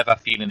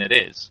feeling it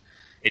is,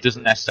 it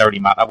doesn't necessarily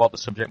matter what the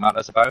subject matter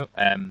is about.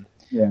 I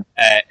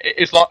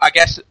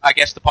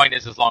guess the point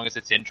is as long as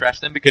it's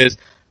interesting, because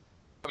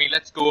I mean,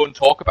 let's go and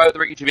talk about the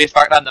Ricky Gervais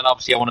factor, and then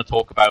obviously I want to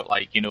talk about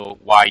why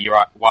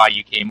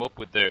you came up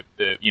with the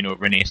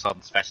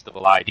Renaissance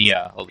Festival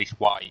idea, or at least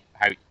what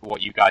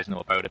you guys know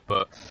about it.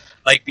 But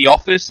like The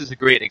Office is a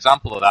great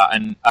example of that,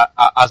 and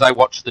as I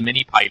watched the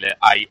mini pilot,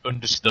 I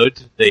understood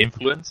the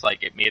influence.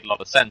 Like, it made a lot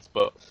of sense.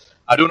 But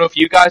I don't know if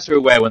you guys are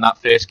aware when that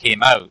first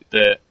came out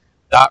that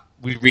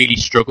we really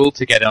struggled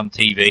to get it on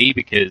TV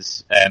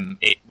because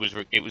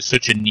it was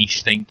such a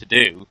niche thing to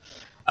do,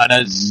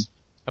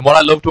 and what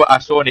I loved, I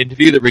saw an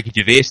interview that Ricky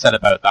Gervais said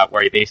about that,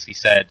 where he basically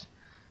said,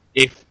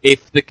 if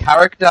the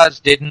characters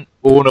didn't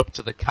own up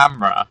to the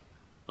camera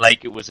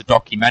like it was a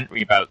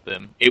documentary about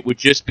them, it would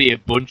just be a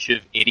bunch of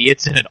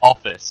idiots in an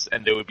office,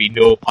 and there would be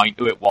no point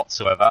to it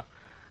whatsoever.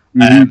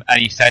 And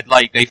he said,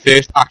 like, they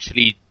first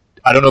actually,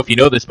 I don't know if you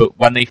know this, but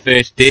when they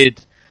first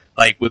did,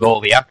 like, with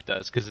all the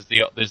actors, because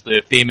there's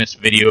the famous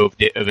video of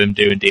him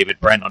doing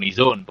David Brent on his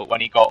own, but when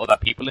he got other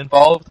people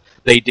involved,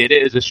 they did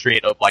it as a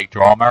straight up, like,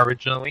 drama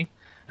originally.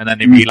 and then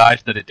they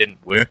realised that it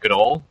didn't work at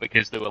all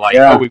because they were like,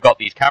 Yeah. "Oh, we've got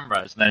these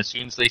cameras," and then as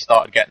soon as they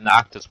started getting the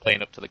actors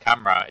playing up to the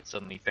camera, it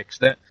suddenly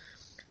fixed it.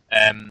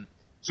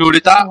 So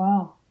did that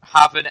Wow.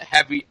 have a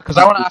heavy? Because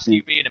I want to ask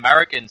you, being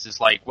Americans,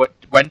 is like,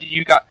 when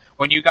you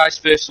guys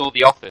first saw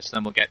The Office?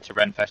 Then we'll get to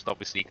Renfest,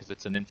 obviously, because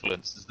it's an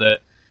influence.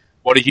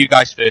 What did you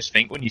guys first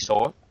think when you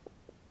saw it?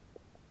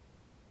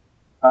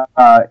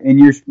 And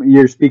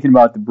you're speaking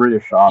about the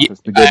British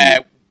Office, the good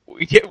one.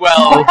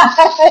 Well,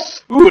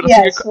 ooh,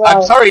 Yes, well-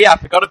 I'm sorry, I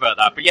forgot about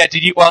that. But yeah,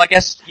 did you? Well, I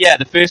guess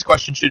the first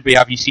question should be: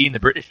 have you seen the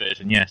British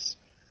version? Yes.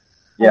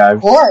 Yeah, Of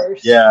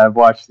course. I've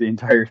watched the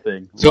entire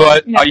thing. So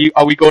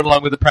are we going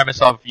along with the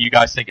premise of you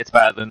guys think it's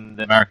better than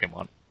the American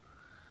one?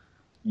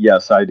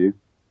 Yes, I do.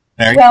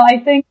 Mary? Well, I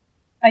think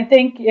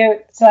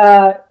it's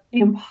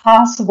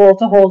impossible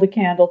to hold a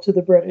candle to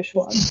the British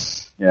one.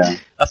 Yeah.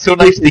 That's so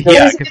nice to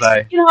hear, because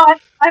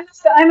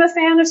I'm a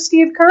fan of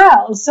Steve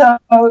Carell, so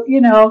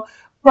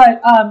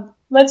But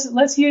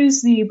let's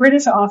use the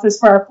British Office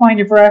for our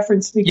point of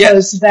reference,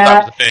 because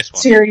that was the first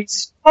one.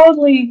 series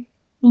totally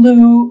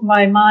blew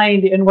my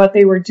mind in what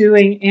they were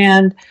doing,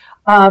 and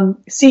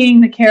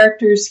seeing the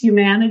characters'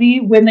 humanity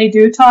when they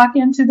do talk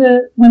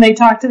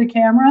to the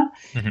camera,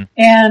 Mhm.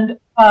 and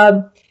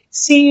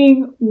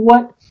seeing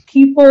what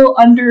people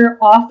under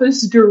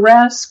office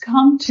duress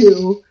come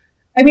to.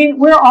 I mean,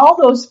 we're all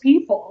those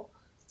people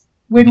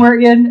when we're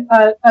in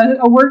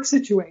a work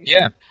situation.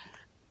 Yeah.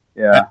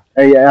 Yeah.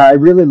 I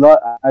really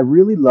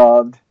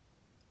loved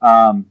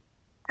kind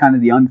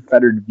of the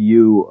unfettered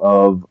view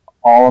of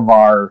all of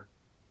our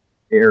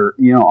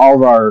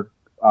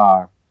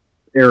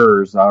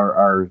errors,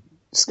 our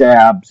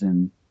scabs,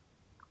 and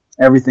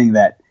everything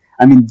that.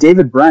 I mean,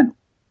 David Brent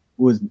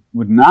was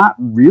not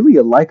really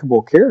a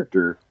likable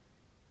character,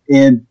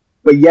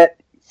 but yet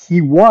he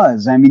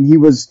was. I mean, he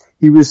was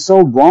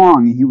so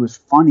wrong. He was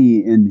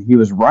funny and he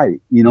was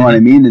right. You know what I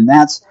mean? And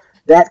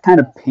that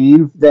kind of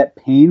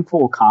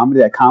painful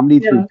comedy, that comedy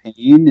through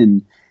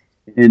pain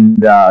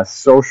and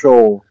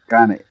social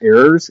kind of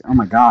errors. Oh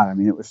my God! I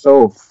mean, it was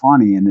so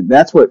funny, and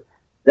that's what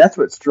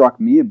struck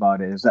me about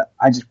it, is that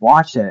I just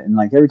watched it, and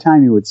like every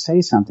time he would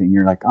say something,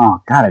 you're like,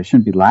 oh God, I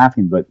shouldn't be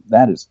laughing, but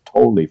that is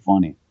totally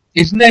funny.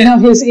 Isn't it?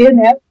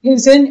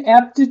 His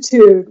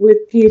ineptitude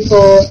with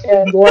people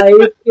and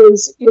life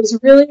is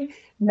really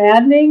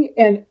maddening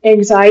and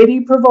anxiety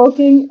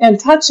provoking and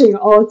touching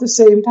all at the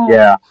same time.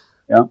 Yeah.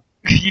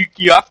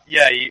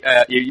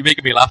 You're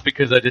making me laugh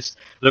because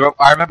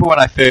I remember when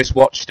I first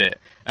watched it,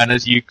 and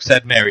as you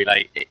said, Mary,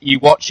 like you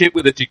watch it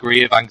with a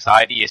degree of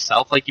anxiety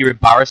yourself, like you're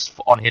embarrassed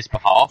on his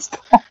behalf,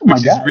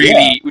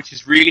 which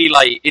is really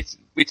like it's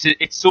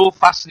so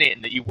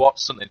fascinating that you watch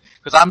something,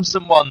 because I'm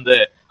someone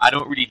that I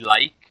don't really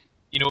like,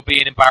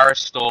 being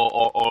embarrassed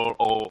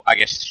or I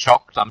guess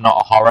shocked. I'm not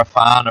a horror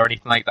fan or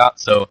anything like that.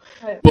 So,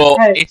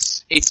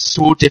 it's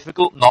so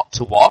difficult not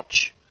to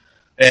watch.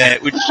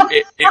 Which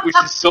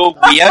is so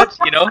weird,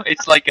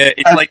 It's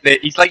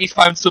like he's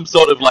found some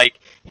sort of like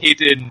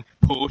hidden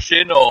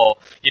potion or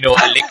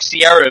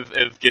elixir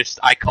of just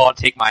I can't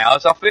take my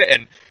eyes off it.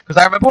 And because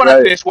I remember when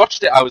I first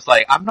watched it, I was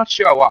like, I'm not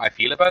sure what I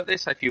feel about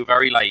this. I feel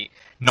very like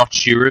not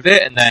sure of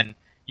it. And then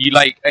you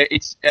like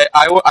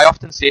I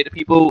often say to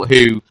people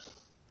who,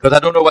 because I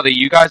don't know whether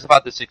you guys have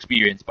had this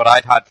experience, but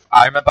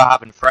I remember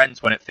having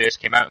friends when it first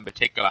came out in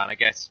particular, and I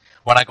guess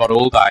when I got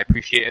older I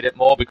appreciated it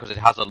more because it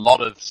has a lot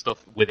of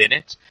stuff within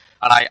it.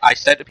 And I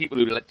said to people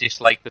who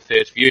dislike the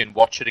first viewing,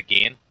 watch it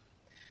again,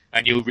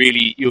 and you'll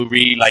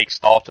really like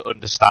start to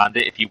understand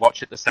it if you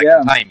watch it the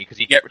second time, because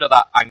you get rid of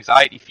that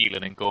anxiety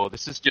feeling and go,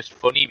 this is just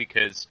funny.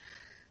 Because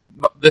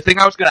the thing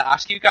I was going to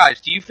ask you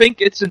guys, do you think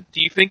it's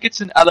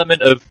an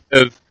element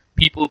of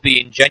people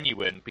being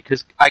genuine?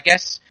 Because I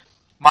guess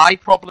my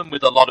problem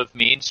with a lot of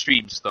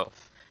mainstream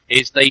stuff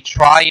is they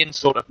try and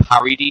sort of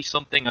parody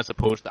something as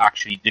opposed to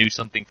actually do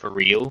something for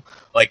real.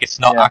 Like it's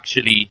not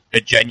actually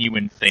a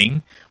genuine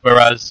thing.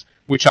 Whereas,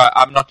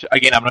 I'm not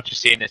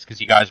just saying this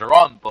because you guys are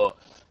on, but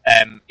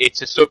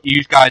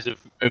you guys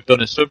have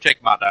done a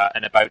subject matter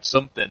and about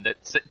something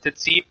that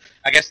see.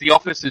 I guess The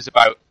Office is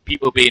about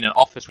people being in an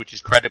office, which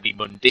is incredibly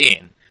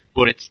mundane.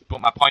 But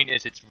my point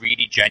is, it's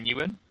really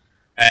genuine.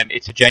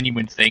 It's a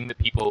genuine thing that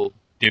people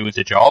do as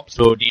a job.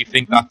 So do you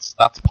think that's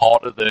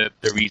part of the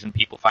reason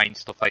people find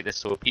stuff like this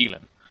so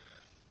appealing?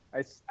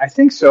 I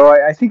think so.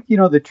 I think,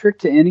 the trick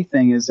to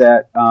anything is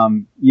that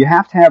you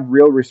have to have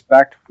real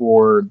respect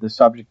for the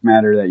subject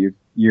matter that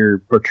you're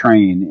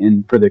portraying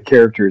and for the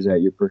characters that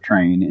you're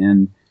portraying.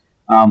 And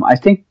I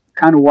think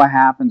kind of what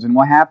happens and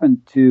what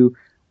happened to,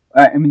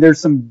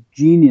 there's some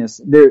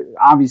there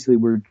obviously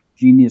were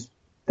genius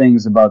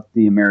things about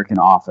the American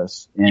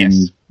Office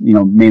and,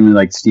 mainly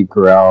like Steve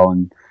Carell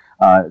and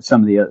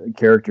some of the other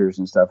characters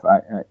and stuff.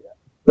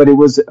 But it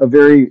was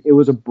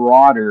a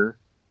broader,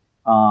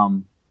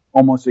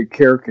 almost a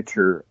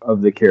caricature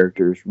of the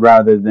characters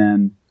rather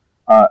than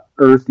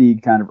earthy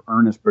kind of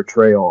earnest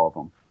portrayal of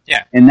them.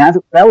 Yeah. And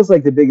that was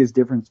like the biggest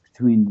difference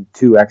between the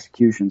two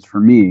executions for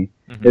me,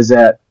 is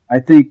that I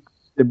think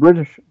the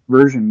British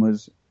version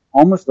was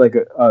almost like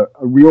a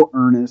real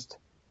earnest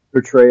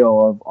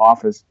portrayal of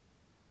Office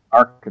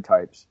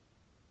archetypes.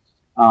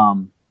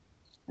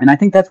 And I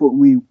think that's what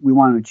we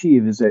want to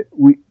achieve, is that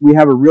we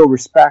have a real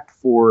respect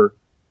for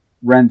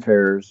Ren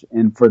fairs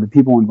and for the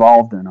people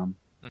involved in them,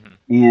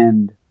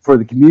 and for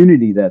the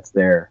community that's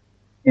there.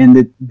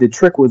 And the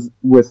trick with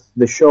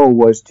the show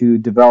was to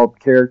develop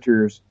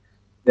characters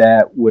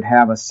that would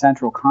have a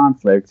central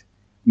conflict,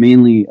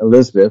 mainly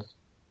Elizabeth,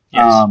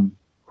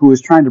 who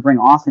was trying to bring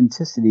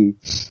authenticity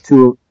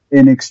to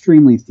an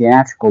extremely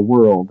theatrical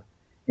world.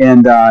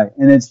 And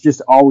it's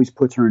just always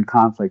puts her in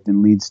conflict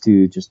and leads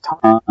to just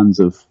tons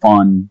of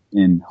fun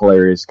and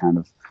hilarious kind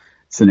of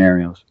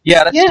scenarios.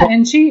 Yeah,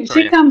 and she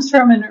comes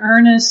from an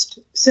earnest,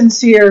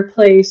 sincere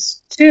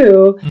place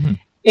too,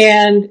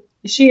 and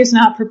she is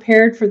not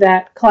prepared for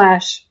that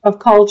clash of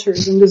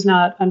cultures and does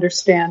not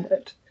understand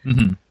it.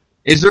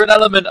 Is there an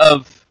element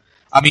of,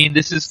 I mean,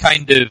 this is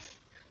kind of,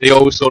 they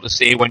always sort of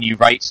say when you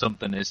write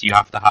something is you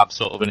have to have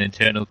sort of an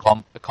internal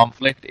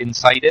conflict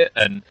inside it,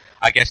 and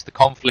I guess the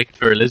conflict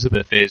for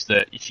Elizabeth is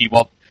that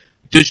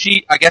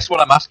I guess what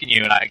I'm asking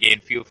you, and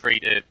again, feel free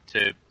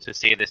to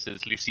say this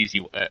as loosely as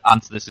you,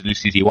 answer this as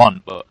loosely as you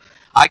want, but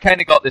I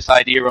kind of got this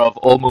idea of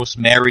almost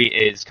Mary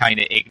is kind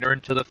of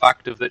ignorant to the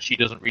fact of that she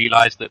doesn't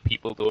realize that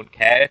people don't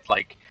care.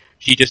 Like,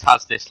 she just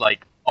has this,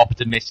 like,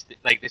 optimistic,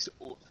 like, this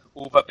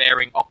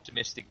overbearing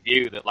optimistic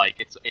view that, like,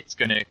 it's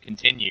going to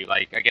continue.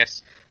 Like, I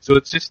guess, so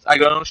it's just, I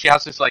don't know, she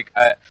has this, like,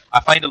 I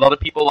find a lot of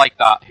people like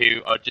that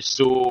who are just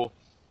so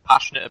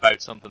passionate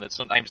about something that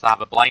sometimes they have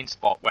a blind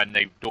spot when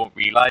they don't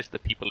realize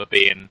that people are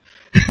being,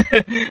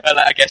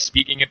 I guess,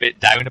 speaking a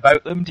bit down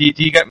about them. Do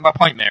you get my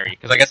point, Mary?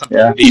 Because I guess I'm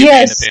being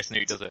the person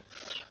who does it.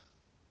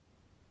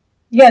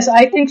 Yes,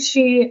 I think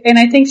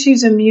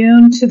she's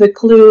immune to the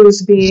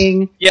clues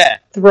being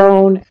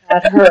thrown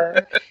at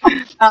her.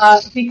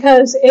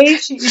 Because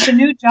it's a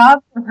new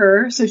job for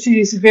her, so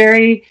she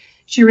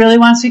really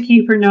wants to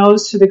keep her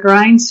nose to the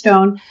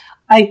grindstone.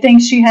 I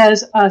think she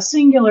has a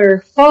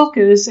singular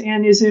focus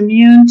and is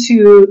immune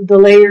to the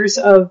layers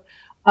of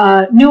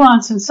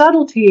nuance and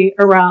subtlety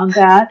around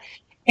that.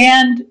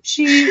 And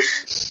she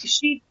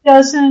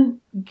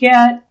doesn't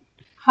get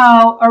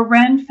how a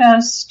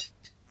Renfest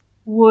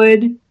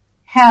would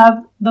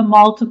have the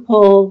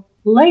multiple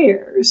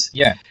layers.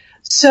 Yeah.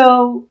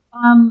 So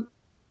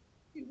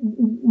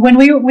when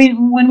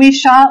we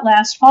shot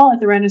last fall at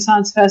the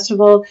Renaissance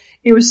Festival,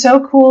 it was so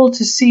cool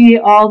to see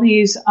all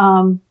these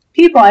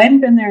people. I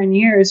hadn't been there in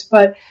years,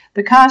 but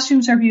the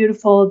costumes are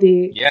beautiful.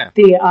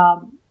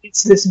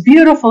 It's this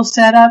beautiful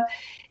setup,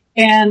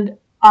 and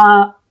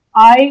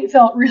I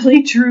felt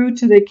really true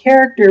to the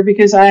character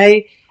because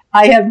I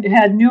have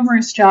had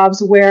numerous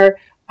jobs where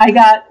I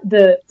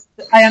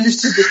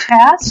understood the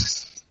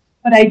tasks,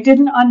 but I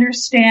didn't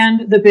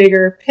understand the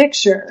bigger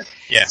picture.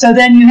 Yeah. So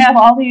then you have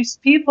all these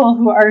people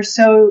who are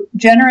so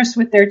generous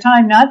with their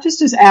time, not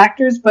just as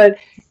actors, but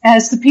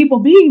as the people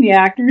being the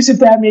actors, if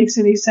that makes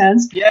any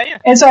sense. Yeah.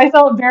 And so I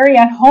felt very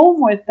at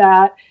home with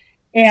that,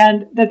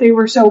 and that they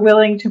were so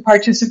willing to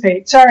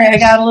participate. Sorry, I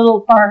got a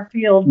little far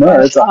afield.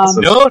 No, that's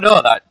awesome.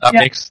 That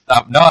makes a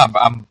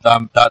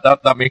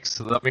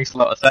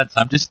lot of sense.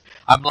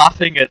 I'm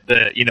laughing at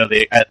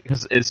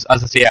because as I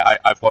say,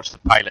 I've watched the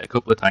pilot a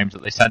couple of times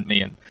that they sent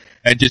me,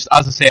 and just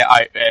as I say,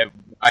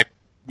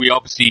 we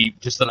obviously,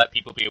 just to let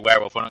people be aware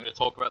of, we're not going to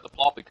talk about the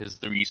plot because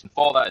the reason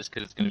for that is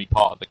because it's going to be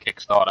part of the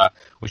Kickstarter,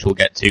 which we'll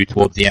get to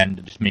towards the end,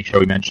 and just make sure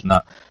we mention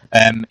that.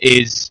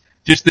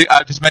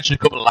 I just mentioned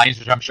a couple of lines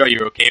which I'm sure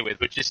you're okay with,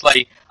 but just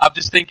like, I'm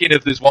just thinking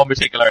of this one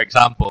particular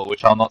example,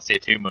 which I'll not say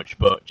too much,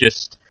 but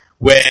just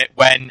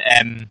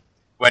when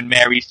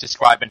Mary's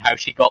describing how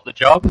she got the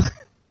job,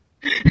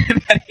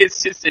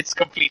 it's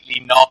completely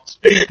not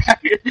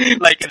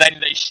like, and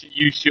then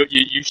you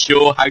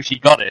show how she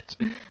got it,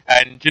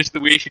 and just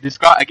the way she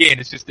described, again,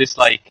 it's just this,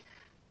 like,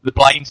 the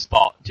blind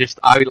spot. Just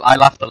I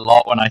laughed a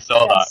lot when I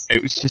saw that.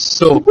 It was just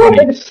so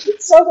funny.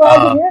 So glad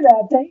to hear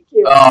that. Thank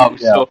you. Oh, it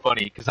was so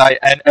funny because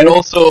and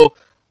also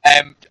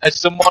as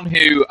someone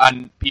who,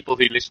 and people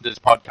who listen to this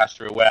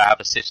podcast are aware, I have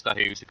a sister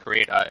who's a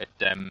curator at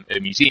a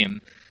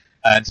museum,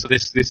 and so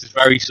this is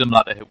very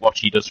similar to what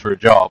she does for a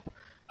job.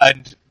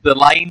 And the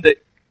line that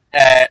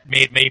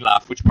made me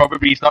laugh, which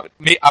probably is not,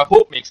 I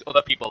hope makes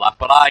other people laugh,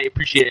 but I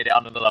appreciated it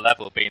on another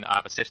level, being I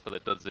have a sister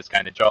that does this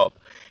kind of job,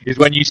 is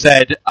when you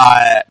said,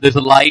 there's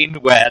a line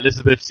where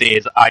Elizabeth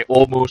says, I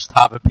almost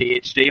have a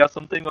PhD or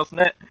something,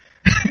 wasn't it?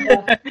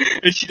 Yeah.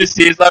 And she just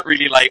says that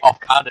really, like,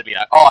 off-candidly,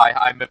 like,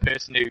 I'm a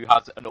person who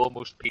has an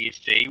almost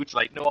PhD, which,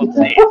 like, no one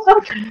says.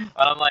 And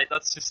I'm like,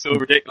 that's just so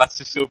ridiculous, that's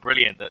just so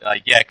brilliant, that,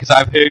 like, yeah, because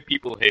I've heard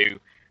people who,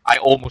 I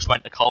almost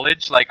went to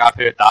college, like, I've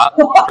heard that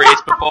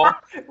phrase before,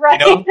 right.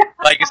 You know,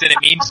 like, I said,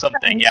 it means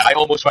something, yeah, I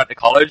almost went to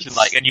college, and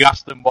you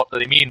asked them what do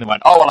they mean, they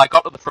went, I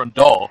got to the front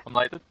door. I'm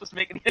like, that doesn't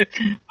make any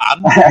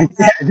I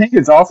think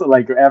it's also,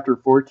 like, after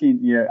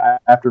 14 years,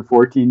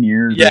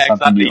 yeah, or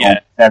something,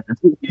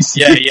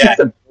 exactly,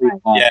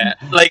 yeah,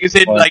 like, as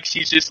in, like,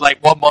 she's just,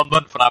 like, one more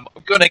month, and I'm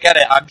gonna get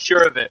it, I'm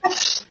sure of it.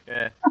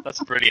 Yeah,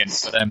 that's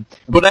brilliant.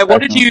 But I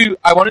wanted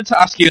to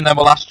ask you, and then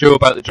we'll ask Joe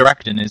about the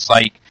directing, is,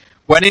 like,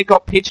 When it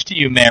got pitched to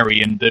you,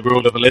 Mary, in the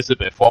role of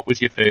Elizabeth, what was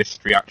your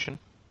first reaction?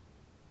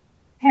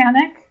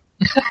 Panic.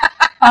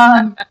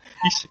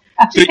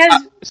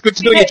 It's good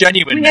to know you're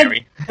genuine,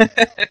 Mary.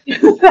 You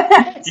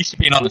should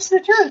be honest.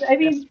 It's the truth. I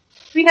mean,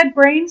 we had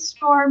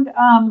brainstormed.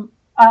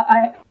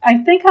 I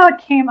think how it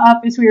came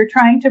up is we were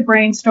trying to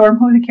brainstorm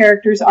who the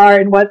characters are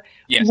and what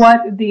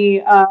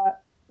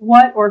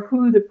or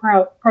who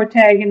the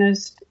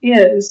protagonist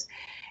is,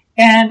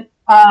 and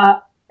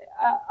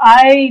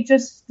I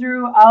just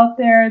threw out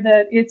there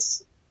that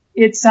it's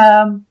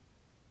a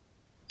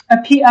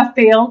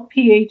failed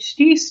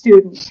PhD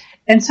student,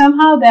 and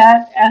somehow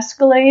that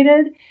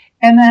escalated.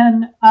 And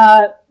then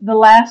the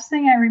last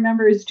thing I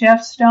remember is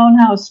Jeff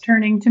Stonehouse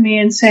turning to me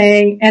and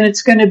saying, "And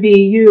it's going to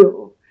be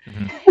you."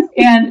 Mm-hmm.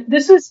 And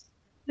this was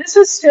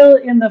still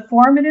in the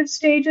formative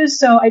stages,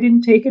 so I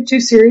didn't take it too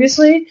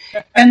seriously.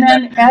 And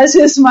then, as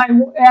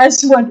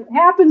what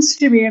happens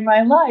to me in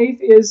my life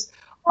is,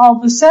 all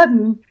of a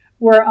sudden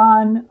we're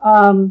on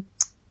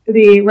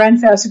the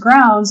Renfest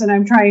grounds, and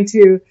I'm trying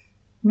to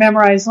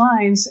memorize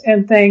lines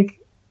and think,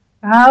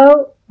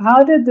 how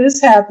did this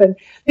happen?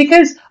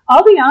 Because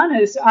I'll be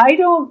honest, I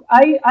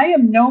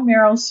am no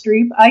Meryl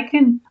Streep. I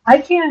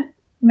can't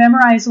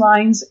memorize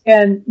lines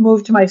and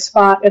move to my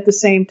spot at the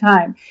same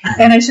time.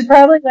 And I should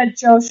probably let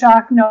Joe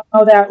Schock know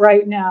that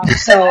right now.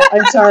 So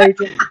I'm sorry,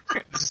 Jim.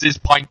 This is his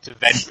point of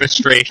vent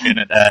frustration.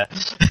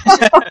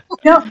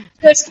 No,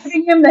 just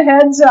giving him the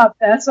heads up,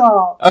 that's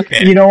all.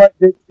 Okay. You know what?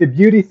 The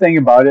beauty thing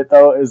about it,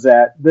 though, is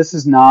that this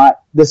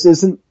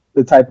isn't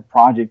the type of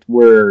project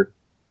where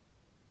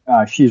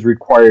she's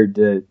required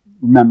to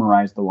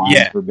memorize the lines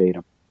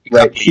verbatim.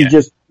 Exactly,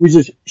 right?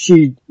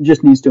 She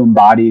just needs to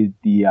embody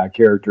the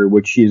character,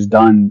 which she has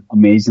done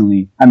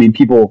amazingly. I mean,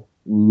 people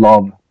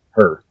love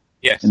her.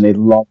 Yes. And they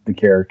love the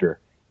character.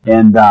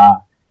 And,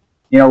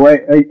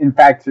 in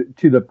fact,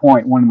 to the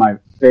point, one of my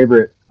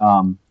favorite,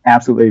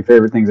 absolutely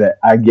favorite things that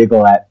I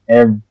giggle at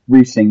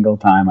every single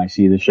time I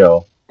see the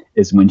show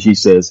is when she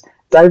says,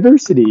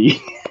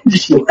 "Diversity."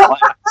 She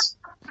laughs.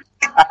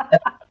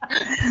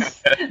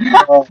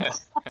 Oh,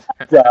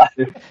 God.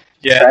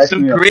 Yeah,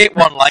 some great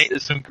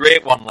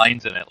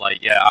one-lines in it.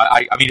 Like, yeah,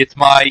 I mean, it's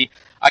I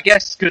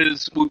guess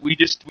because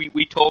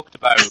we talked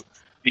about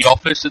The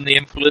Office and the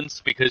influence,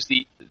 because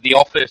the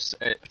Office,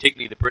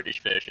 particularly the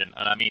British version,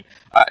 and I mean,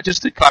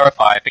 just to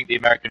clarify, I think the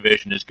American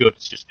version is good.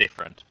 It's just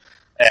different.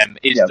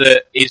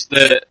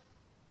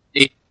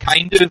 It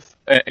kind of,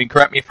 and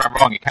correct me if I'm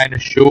wrong, it kind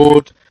of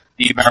showed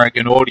the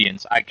American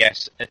audience, I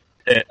guess,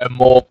 a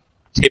more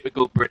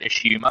typical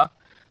British humour,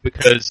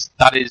 because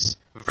that is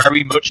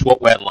very much what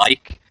we're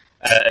like.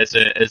 As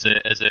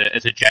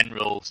a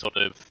general sort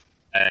of,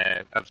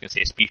 I was going to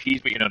say a species,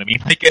 but you know what I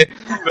mean. Like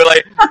we're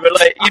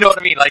like, you know what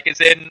I mean. Like,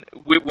 as in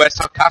we're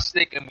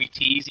sarcastic and we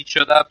tease each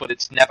other, but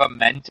it's never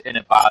meant in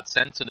a bad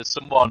sense. And as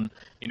someone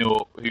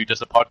who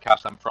does a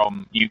podcast, I'm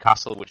from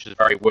Newcastle, which is a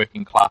very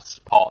working class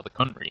part of the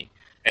country,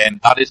 and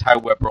that is how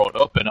we're brought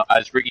up. And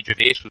as Ricky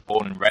Gervais was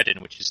born in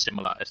Reading, which is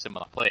a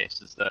similar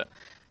place, is that.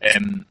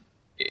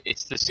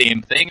 It's the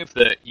same thing of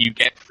that you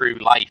get through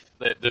life.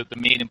 The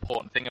main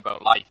important thing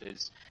about life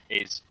is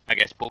I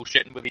guess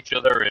bullshitting with each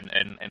other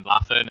and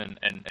laughing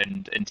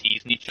and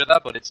teasing each other,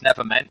 but it's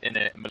never meant in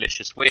a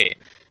malicious way.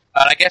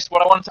 And I guess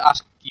what I wanted to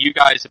ask you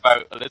guys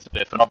about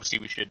Elizabeth, and obviously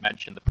we should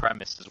mention the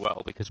premise as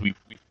well, because we've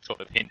sort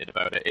of hinted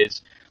about it,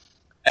 is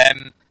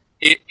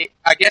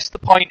I guess the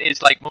point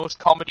is, like most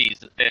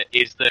comedies,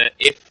 is that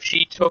if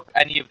she took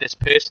any of this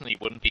personally,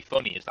 it wouldn't be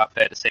funny. Is that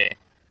fair to say?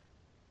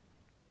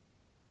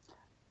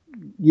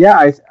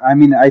 Yeah, I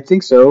mean, I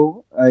think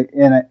so,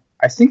 and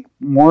I think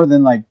more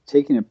than like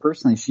taking it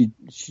personally, she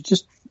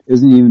just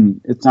isn't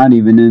even. It's not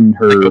even in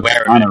her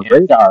on her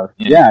radar.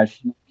 Yeah,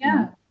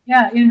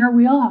 in her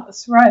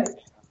wheelhouse, right?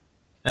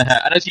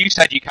 And as you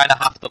said, you kind of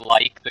have to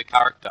like the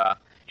character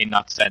in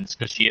that sense,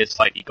 because she is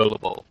slightly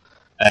gullible,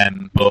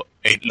 but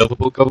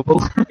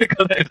gullible.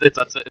 if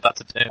that's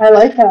a term. I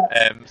like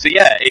that. So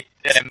yeah,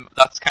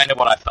 that's kind of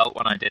what I felt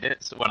when I did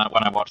it. So when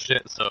I watched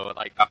it, so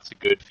like that's a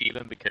good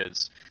feeling,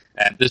 because.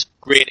 There's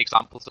great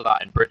examples of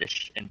that in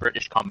British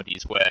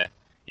comedies where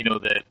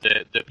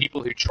the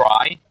people who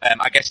try.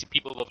 I guess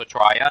people love a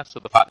trier, so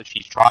the fact that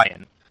she's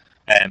trying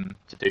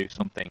to do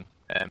something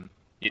to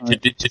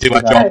do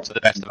her job to the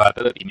best of her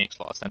ability makes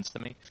a lot of sense to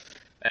me.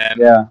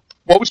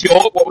 What was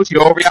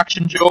your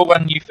reaction, Joe,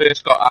 when you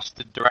first got asked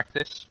to direct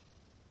this?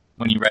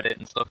 When you read it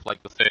and stuff,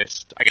 like the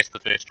first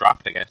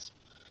draft, I guess.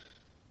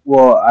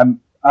 Well,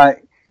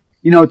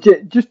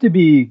 just to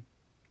be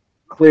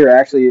clear,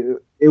 actually,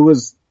 it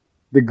was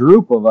the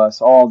group of us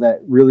all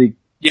that really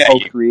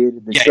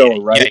co-created the show,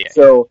 right? Yeah.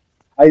 So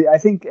I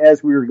think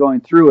as we were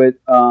going through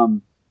it,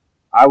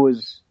 I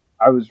was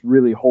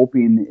really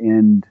hoping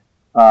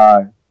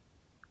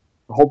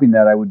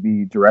that I would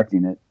be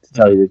directing it, to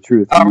tell you the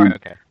truth. Right,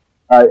 okay.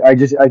 I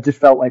just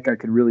felt like I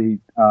could really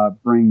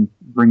bring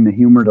the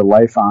humor to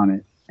life on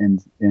it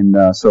and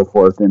so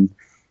forth, and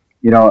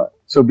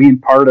so being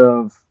part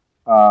of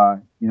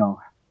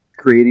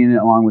creating it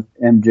along with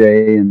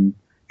MJ and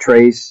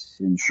Trace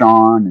and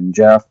Sean and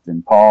Jeff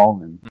and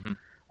Paul and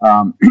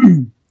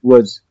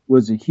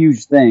was a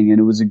huge thing, and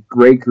it was a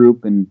great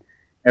group. And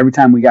every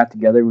time we got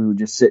together, we would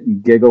just sit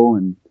and giggle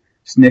and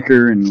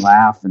snicker and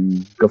laugh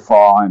and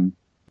guffaw, and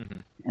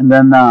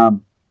then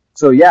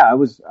so yeah, I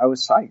was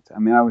psyched. I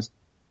mean, I was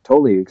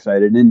totally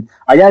excited, and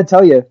I got to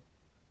tell you,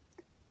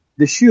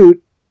 the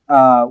shoot,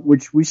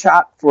 which we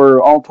shot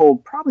for all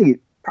told probably a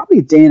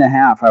day and a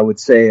half, I would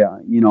say,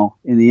 in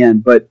the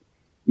end, but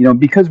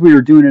because we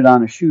were doing it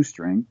on a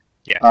shoestring,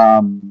 you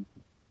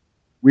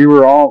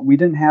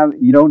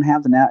don't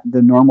have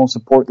the normal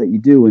support that you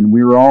do, and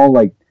we were all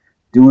like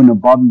doing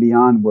above and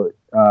beyond what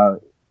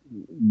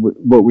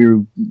we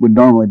would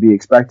normally be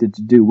expected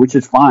to do, which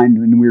is fine,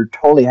 and we were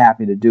totally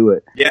happy to do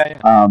it.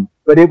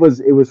 But it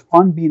was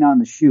fun being on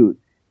the shoot,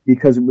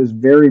 because it was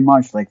very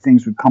much like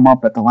things would come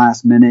up at the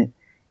last minute,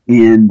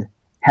 and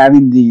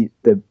having the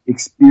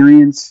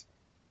experience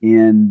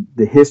and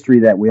the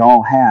history that we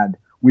all had,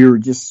 we were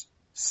just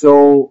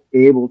so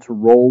able to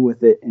roll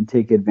with it and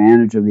take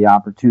advantage of the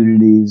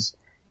opportunities,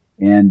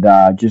 and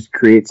just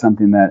create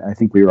something that I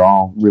think we were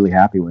all really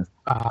happy with.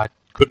 I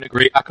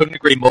couldn't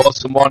agree more.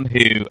 Someone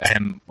who,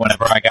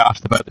 whenever I get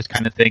asked about this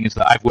kind of thing, is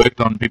that I've worked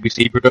on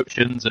BBC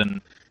productions,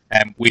 and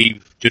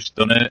we've just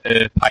done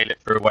a pilot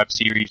for a web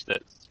series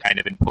that's kind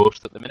of in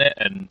post at the minute,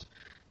 and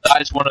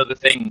that is one of the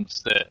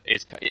things that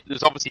is,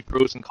 there's obviously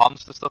pros and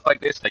cons to stuff like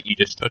this, like you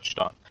just touched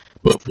on.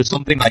 But for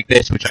something like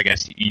this, which I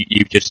guess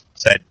you've just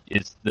said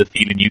is the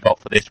feeling you got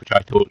for this, which I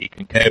totally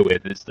concur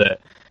with, is that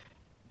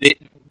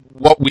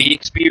what we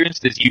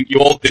experienced is you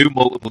all do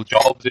multiple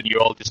jobs, and you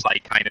all just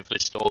like kind of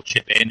just all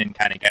chip in and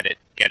kind of get it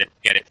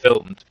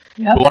filmed.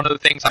 Yep. But one of the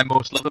things I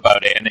most love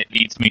about it, and it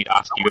leads me to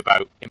ask you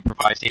about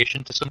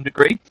improvisation to some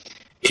degree,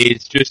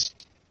 is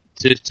just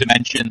to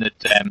mention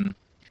that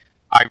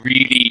I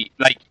really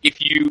like, if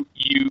you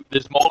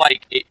there's more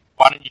like it,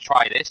 why don't you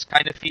try this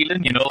kind of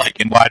feeling, and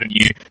why don't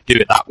you do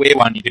it that way,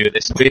 why don't you do it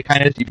this way,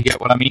 kind of, if you get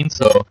what I mean.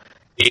 So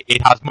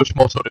it has much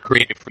more sort of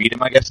creative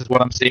freedom, I guess, is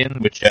what I'm saying,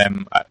 which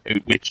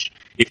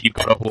if you've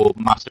got a whole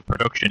massive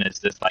production, is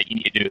just like, you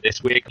need to do it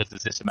this way because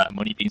there's this amount of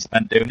money being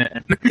spent doing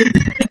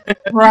it.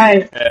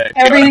 Right.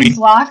 Everything's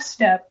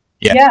lockstep.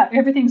 Yeah,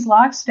 everything's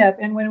lockstep.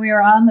 And when we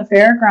were on the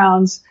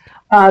fairgrounds,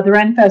 the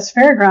Renfest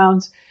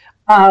fairgrounds,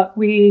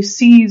 we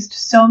seized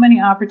so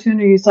many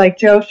opportunities. Like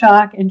Joe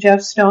Schock and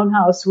Jeff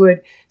Stonehouse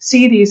would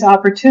see these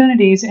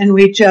opportunities, and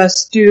we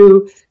just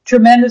do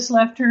tremendous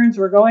left turns.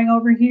 We're going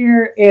over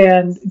here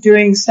and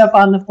doing stuff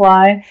on the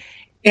fly,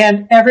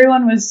 and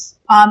everyone was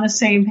on the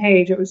same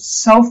page. It was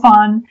so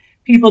fun.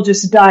 People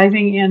just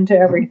diving into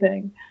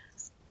everything.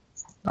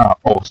 Oh,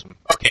 awesome.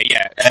 Okay,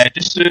 yeah.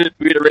 Just to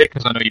reiterate,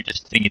 because I know you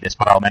just thinking this,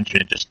 but I'll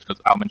mention it just because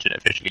I'll mention it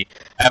officially.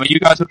 Are you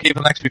guys okay for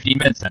the next 15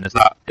 minutes then?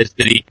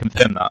 Did he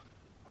confirm that?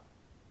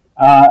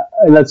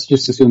 Let's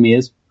just assume he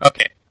is.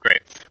 Okay,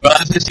 great. Well,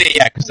 as I say,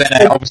 yeah, because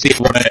then obviously I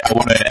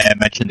want to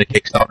mention the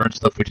Kickstarter and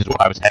stuff, which is what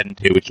I was heading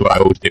to, which is what I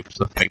always do for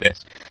stuff like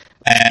this.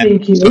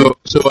 Thank you. So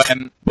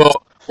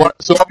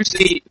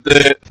obviously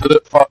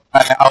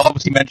I'll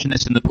obviously mention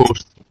this in the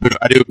post.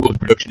 I do a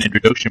post-production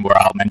introduction where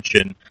I'll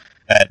mention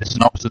the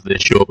synopsis of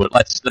this show, but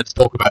let's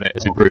talk about it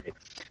as a group.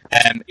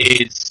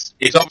 Is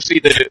obviously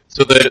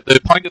the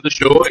point of the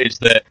show is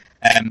that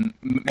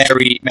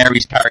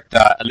Mary's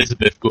character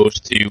Elizabeth goes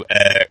to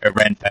a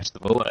Ren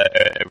festival,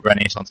 a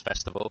Renaissance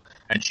festival,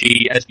 and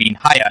she has been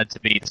hired to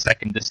be the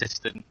second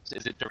assistant.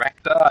 Is it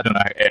director? I don't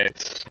know.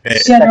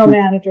 General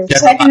manager.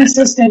 Second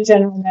assistant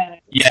general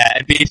manager. Yeah,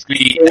 and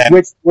basically,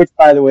 which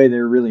by the way,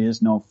 there really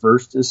is no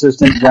first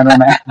assistant general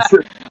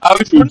manager. I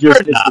was wondering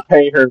that. To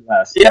pay her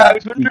less. Yeah, I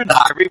was wondering that.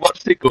 I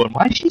rewatched it, going,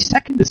 why is she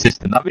second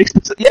assistant? That makes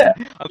sense. Yeah,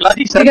 I'm glad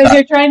he said because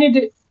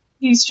that.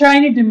 He's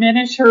trying to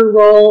diminish her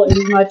role as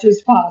much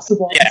as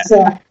possible. Yeah.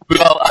 So.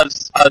 Well,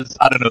 as I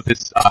don't know if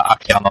this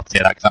actually I'll not say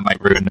that because I might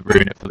ruin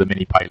it for the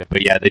mini pilot.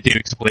 But yeah, they do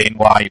explain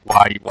why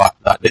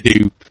that they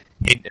do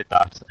hint at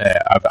that.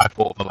 I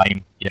thought of the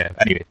line. Yeah.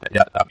 Anyway,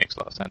 that makes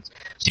a lot of sense.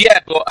 So yeah,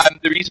 but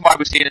the reason why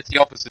we're saying it's the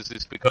officers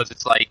is because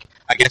it's like,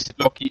 I guess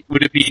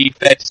would it be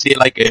fair to say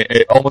like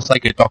almost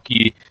like a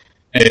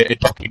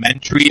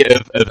documentary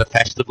of a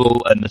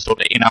festival and the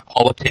sort of inner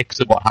politics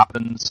of what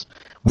happens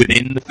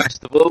within the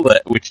festival,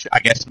 which I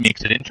guess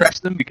makes it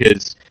interesting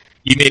because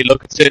you may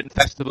look at certain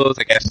festivals,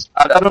 I guess,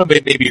 I don't know,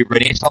 maybe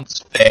Renaissance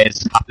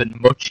fairs happen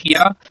much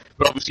here,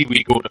 but obviously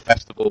we go to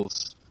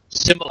festivals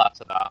similar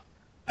to that,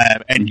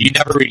 and you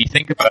never really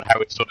think about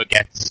how it sort of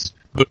gets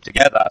put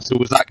together. So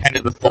was that kind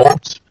of the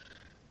thought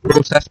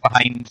process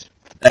behind,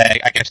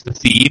 I guess, the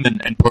theme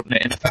and putting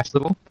it in a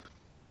festival?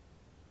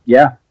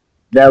 Yeah.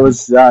 That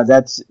was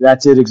that's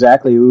it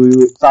exactly.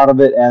 We thought of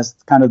it as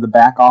kind of the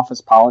back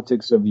office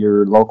politics of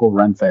your local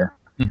Ren fair.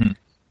 Mm-hmm.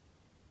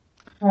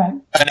 Right.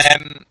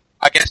 And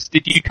I guess,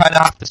 did you kind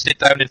of have to sit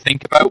down and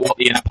think about what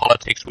the inner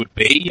politics would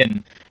be?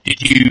 And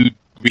did you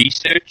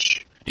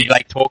research? Did you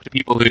talk to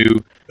people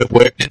who have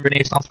worked in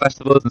Renaissance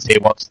festivals and say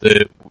what's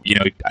the,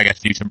 I guess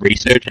do some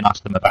research and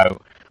ask them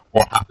about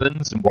what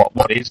happens and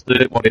what is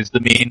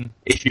the main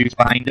issues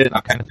behind it,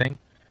 that kind of thing?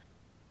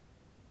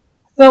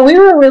 Well, we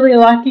were really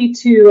lucky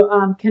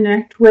to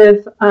connect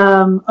with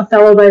a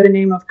fellow by the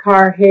name of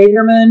Carr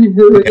Hagerman,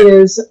 who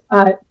is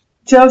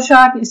Joe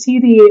Schock. Is he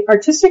the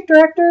artistic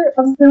director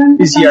of the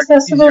Renaissance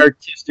Festival? He's the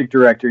artistic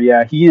director,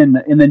 yeah. He and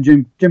then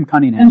Jim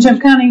Cunningham. And Jim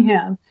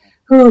Cunningham,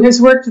 who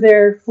has worked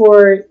there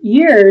for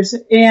years.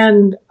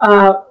 And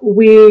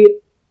we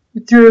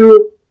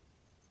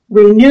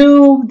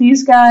knew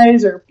these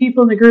guys, or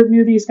people in the group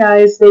knew these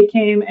guys. They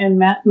came and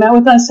met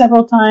with us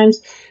several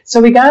times. So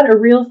we got a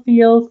real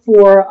feel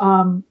for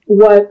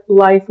what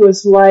life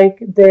was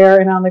like there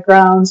and on the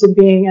grounds and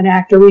being an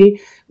actor. We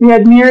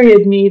had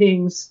myriad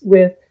meetings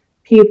with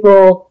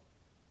people,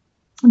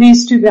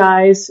 these two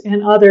guys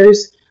and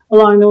others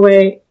along the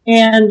way,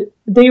 and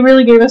they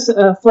really gave us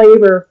a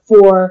flavor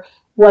for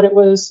what it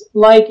was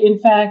like. In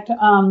fact,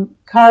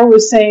 Carr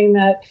was saying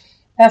that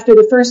after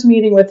the first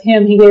meeting with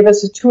him, he gave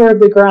us a tour of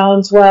the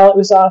grounds while it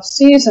was off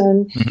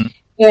season. Mm-hmm.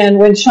 And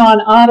when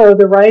Sean Otto,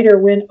 the writer,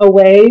 went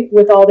away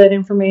with all that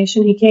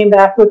information, he came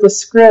back with a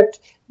script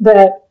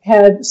that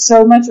had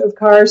so much of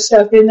Carr's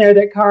stuff in there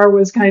that Carr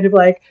was kind of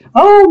like,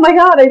 oh my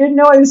God, I didn't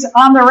know I was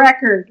on the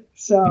record.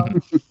 So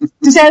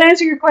does that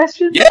answer your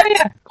question?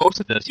 Yeah, of course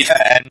it does.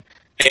 Yeah, and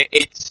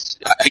it's,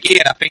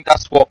 again, I think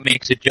that's what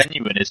makes it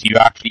genuine, is you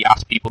actually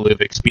ask people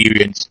who've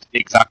experienced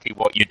exactly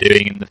what you're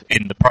doing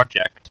in the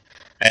project.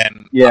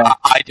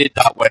 I did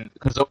that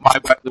because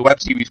the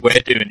web series we're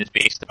doing is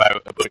based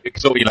about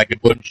it's only like a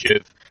bunch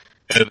of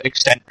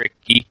eccentric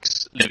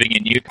geeks living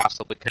in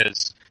Newcastle,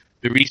 because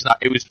the reason that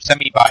it was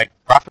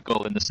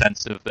semi-biographical in the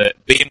sense of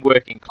that being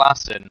working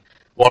class and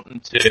wanting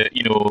to,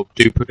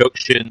 do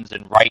productions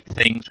and write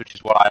things, which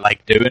is what I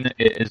like doing,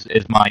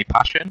 is my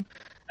passion.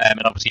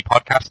 And obviously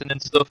podcasting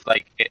and stuff,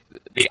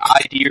 the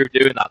idea of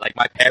doing that,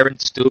 my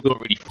parents still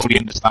don't really fully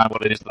understand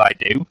what it is that I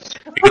do,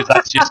 because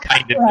that's just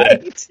kind of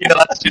right.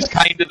 That's just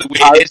kind of the way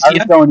it is.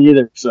 I don't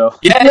either, so.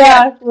 We get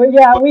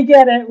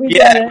it. We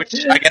get it. Which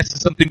I guess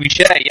is something we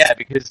share,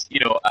 because,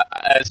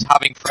 as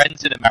having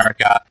friends in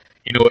America,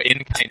 in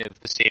kind of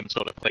the same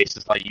sort of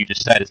places like you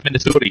just said. It's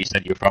Minnesota you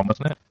said you're from,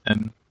 wasn't it?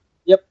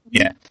 Yep.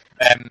 Yeah.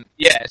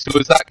 So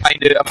is that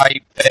kind of, am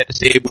I fair to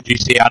say, would you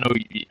say, I know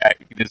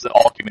there's an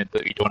argument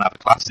that you don't have a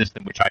class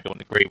system, which I don't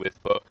agree with,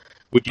 but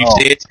would you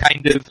say it's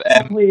kind of...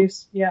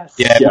 please, yes.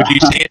 Yeah, would you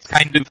say it's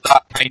kind of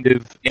that kind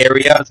of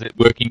area? Is it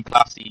working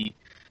classy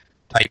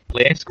type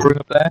place growing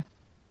up there?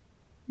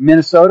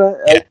 Minnesota?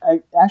 Yeah.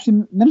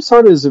 Actually,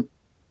 Minnesota is a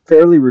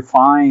fairly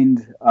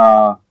refined,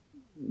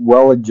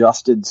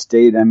 well-adjusted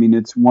state. I mean,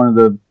 it's one of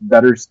the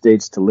better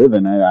states to live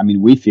in. I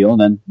mean, we feel,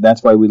 and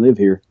that's why we live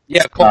here.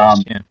 Yeah, of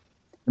course.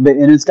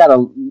 And it's got a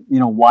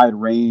wide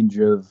range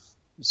of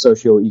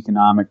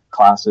socioeconomic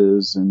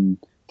classes and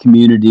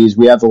communities.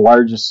 We have the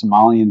largest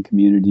Somalian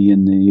community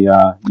in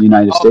the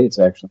United States,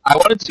 actually. I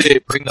wanted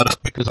to bring that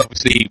up because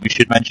obviously we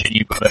should mention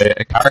you've got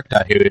a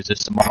character who is a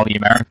Somali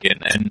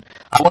American, and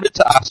I wanted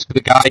to ask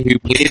the guy who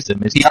plays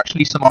him, is he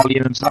actually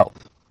Somalian himself?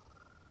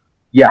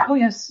 Yeah. Oh,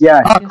 yes.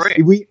 Yeah. Oh,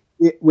 great.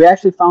 We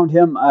actually found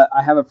him.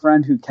 I have a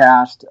friend who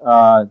cast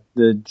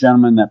the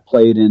gentleman that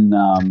played in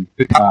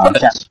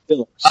Captain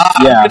Phillips. I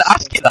was going to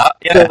ask you that.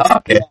 Yeah,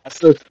 okay. Yeah,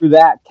 so through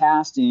that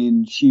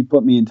casting, she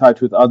put me in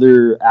touch with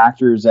other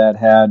actors that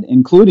had,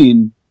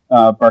 including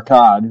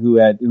Barkad,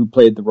 who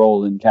played the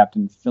role in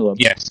Captain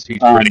Phillips. Yes, he's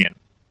brilliant.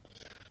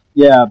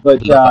 Yeah,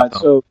 but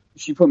so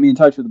she put me in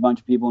touch with a bunch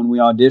of people, and we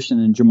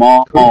auditioned. And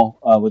Jamal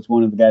was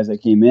one of the guys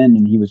that came in,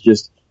 and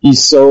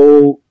he's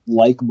so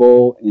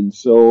likable and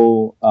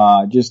so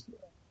just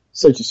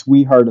such a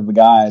sweetheart of a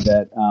guy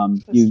that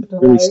he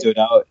really stood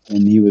out,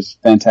 and he was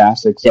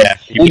fantastic. So, yeah,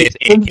 he plays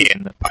AK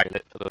in the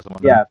pilot, for those who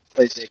wonder. Yeah,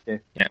 plays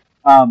AK. Yeah.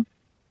 And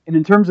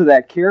in terms of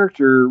that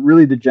character,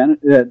 really the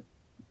genesis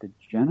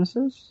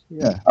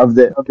of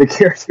the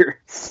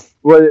character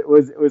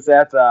was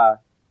that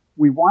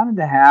we wanted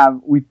to have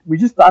we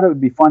just thought it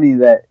would be funny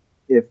that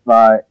if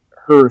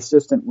her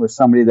assistant was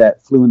somebody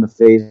that flew in the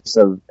face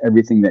of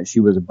everything that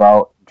she was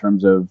about in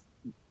terms of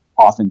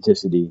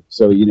authenticity.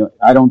 So,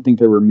 I don't think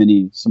there were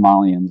many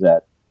Somalians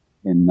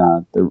in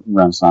the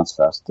Renaissance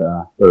Fest,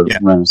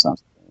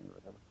 Renaissance.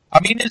 I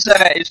mean, is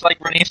like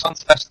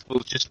Renaissance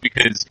festivals, just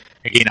because,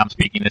 again, I'm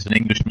speaking as an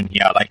Englishman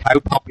here, how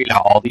popular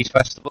are these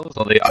festivals?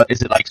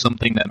 Is it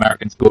something that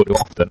Americans go to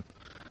often?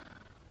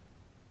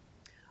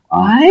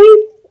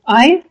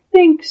 I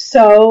think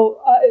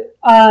so.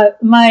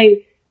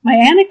 My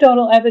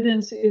anecdotal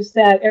evidence is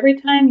that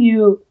every time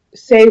you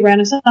say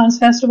Renaissance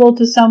Festival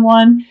to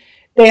someone,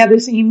 they have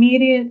this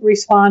immediate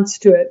response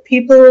to it.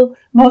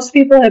 Most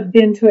people have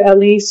been to at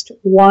least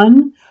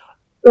one,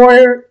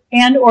 or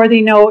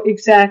they know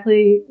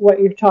exactly what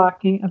you're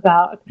talking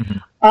about.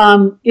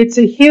 Mm-hmm. There's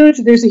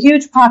a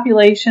huge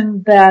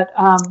population that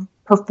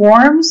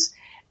performs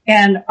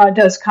and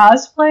does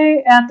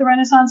cosplay at the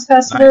Renaissance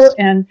Festival. Nice.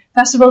 And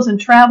festivals and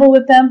travel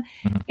with them.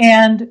 Mm-hmm.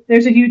 And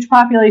there's a huge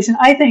population,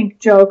 I think,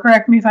 Joe,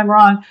 correct me if I'm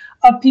wrong,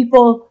 of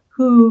people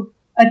who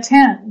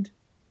attend.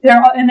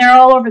 They're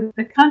all over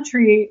the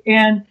country,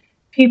 and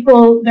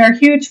they're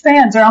huge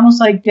fans. They're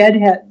almost like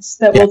deadheads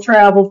that will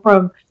travel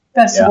from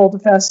festival to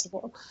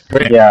festival.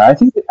 Yeah,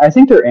 I I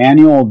think their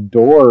annual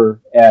door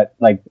at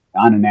like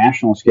on a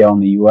national scale in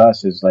the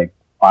U.S. is like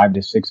 5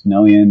 to 6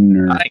 million.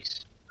 Or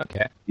Nice.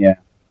 Okay. Yeah.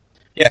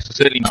 Yeah, so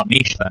certainly not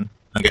niche then.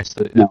 I guess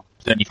No.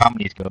 certainly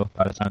families go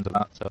by the sounds of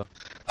that. So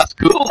that's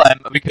cool.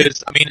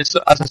 Because I mean, it's,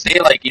 as I say,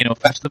 like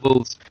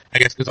festivals. I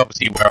guess because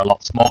obviously we're a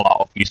lot smaller.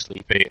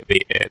 Obviously,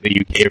 the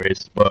UK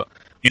is, but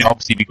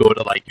obviously we go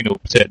to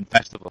certain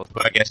festivals.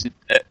 But I guess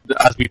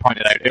as we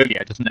pointed out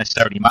earlier, it doesn't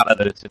necessarily matter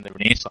that it's in the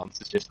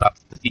Renaissance. It's just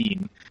that's the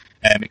theme.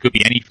 It could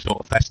be any sort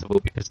of festival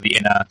because of the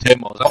inner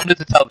turmoil. I wanted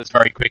to tell this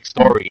very quick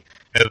story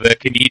of a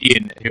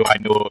comedian who I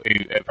know,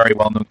 a very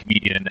well-known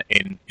comedian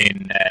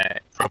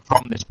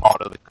from this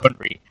part of the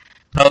country.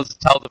 Tells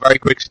a very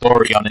quick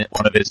story on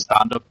one of his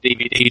stand-up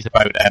DVDs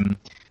about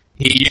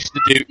he used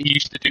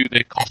to do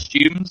the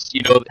costumes.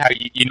 How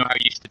you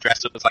used to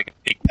dress up as like a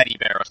big teddy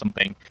bear or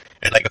something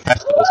at like a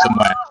festival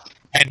somewhere.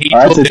 And he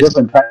that's a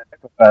different type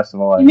of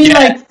festival. You mean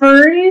like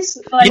furries?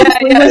 Like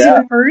was it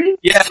a furry?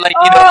 Yeah,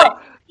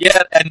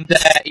 yeah, and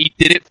he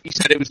did it. He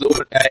said it was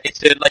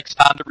it's a like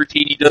standard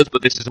routine he does,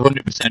 but this is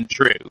 100%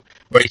 true.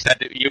 Where he said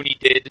that he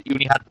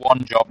only had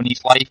one job in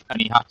his life,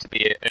 and he had to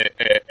be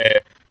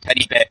a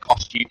teddy bear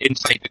costume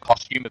inside the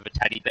costume of a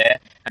teddy bear,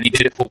 and he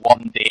did it for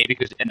one day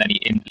and then he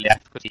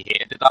left because he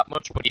hated it that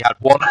much. But he had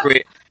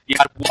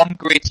one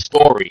great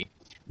story,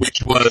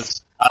 which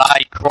was, and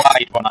I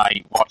cried when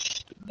I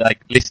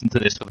listened to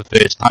this for the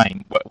first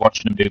time,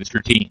 watching him do this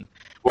routine,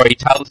 where he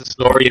tells the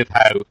story of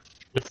how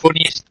the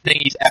funniest thing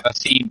he's ever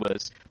seen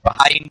was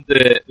behind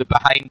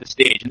the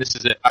stage, and this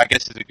is I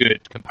guess is a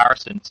good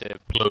comparison to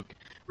plug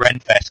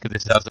Renfest because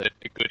this has a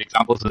good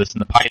examples of this in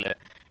the pilot.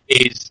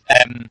 Is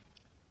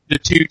the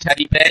two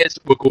teddy bears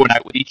were going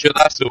out with each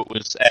other, so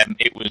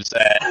it was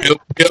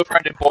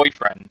girlfriend and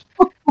boyfriend,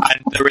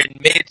 and they're in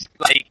mid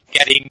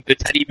getting the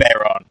teddy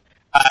bear on,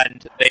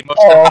 and they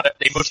must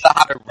have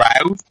had a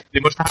row. They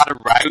must have had a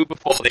row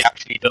before they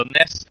actually done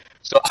this.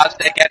 So as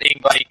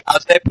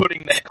they're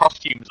putting their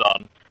costumes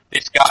on,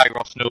 this guy,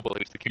 Ross Noble,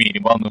 who's the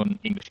comedian, well-known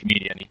English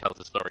comedian, he tells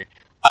the story,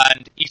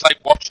 and he's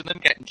watching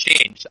them getting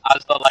changed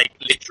as they're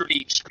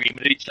literally screaming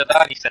at each other,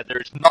 and he said there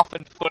is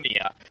nothing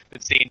funnier than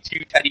seeing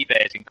two teddy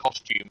bears in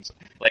costumes,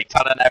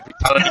 telling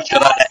each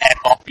other to F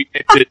off, to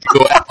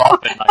go F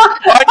off, and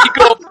why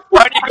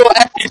don't you go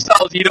F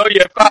yourselves, you're an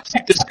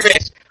absolute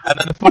disgrace. And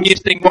then the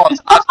funniest thing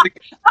was, as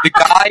the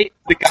guy,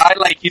 how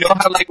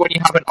when you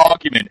have an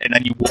argument and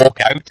then you walk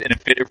out in a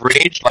fit of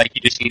rage,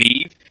 you just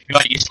leave,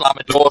 you slam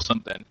a door or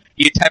something.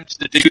 He attempts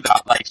to do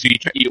that, so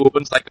he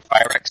opens a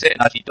fire exit,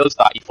 and as he does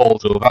that, he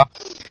falls over.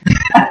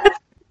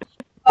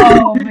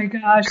 Oh my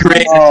gosh,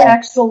 Great. That's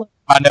excellent.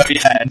 I know,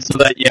 yeah, and so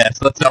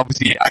that's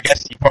obviously, I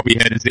guess you probably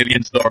heard a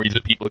zillion stories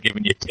of people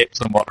giving you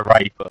tips on what to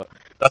write, but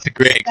that's a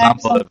great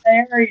example That's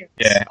hilarious.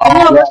 Yeah,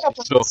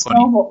 It's so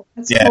funny.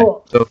 That's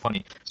cool. So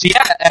funny. So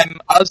yeah,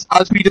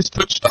 as we just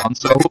touched on,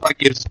 so I hope that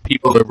gives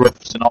people a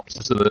rough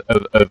synopsis of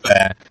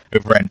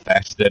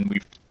Renfest, and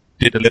we've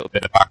did a little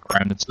bit of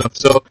background and stuff.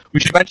 So we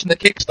should mention the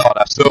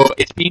Kickstarter. So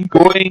it's been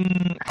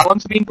going. How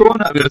long's it been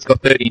going? I mean, it's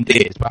got 13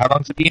 days, but how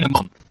long's it been? A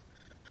month?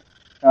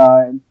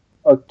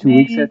 2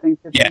 weeks, I think.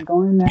 It's been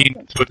going now.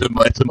 So it's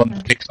a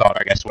month Kickstarter,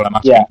 I guess. What I'm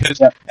asking,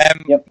 because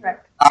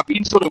I've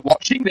been sort of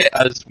watching it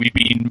as we've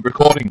been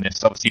recording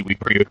this. Obviously, we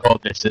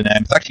pre-record this, and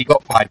it's actually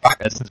got 5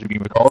 backers since we've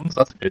been recording.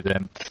 So that's a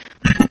good.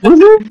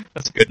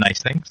 That's a good,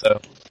 nice thing. So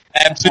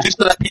just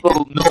to let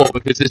people know,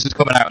 because this is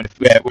coming out, and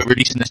we're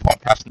releasing this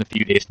podcast in a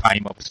few days'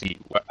 time, obviously,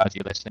 as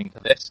you're listening to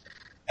this.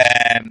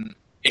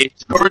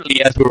 It's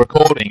currently, as we're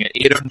recording, at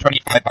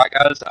 825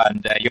 backers,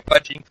 and you're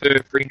pledging for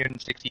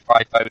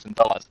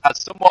 $365,000.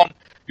 As someone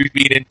who's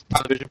been in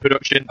television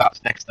production,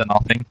 that's next to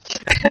nothing.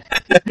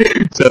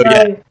 So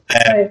Right.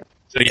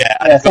 So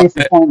yeah, thanks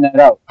for pointing that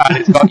out. And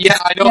it's got, yeah,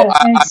 I know. Yeah,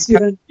 thanks,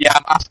 Stephen.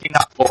 I'm asking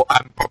that for.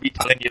 I'm probably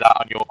telling you that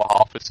on your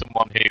behalf as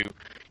someone who,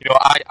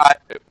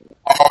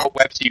 our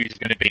web series is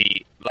going to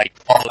be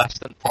far less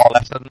than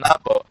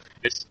that, but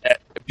it's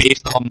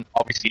based on,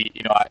 obviously,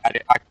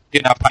 I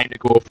didn't have time to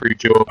go through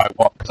Joe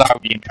about because I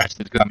would be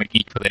interested because I'm a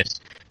geek for this,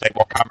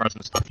 what cameras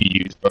and stuff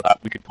you use, but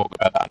we could talk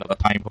about that another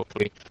time,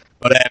 hopefully.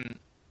 But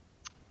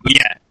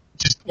yeah,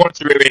 just wanted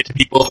to reiterate to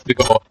people to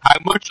go how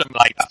much. I'm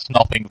that's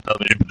nothing for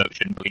television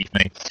production, believe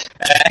me.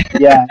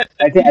 Yeah,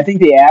 I think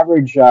the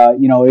average,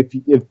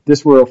 if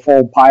this were a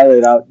full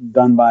pilot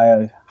done by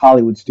a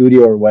Hollywood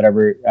studio or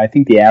whatever, I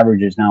think the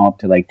average is now up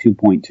to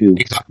 2.2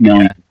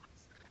 million. Yeah.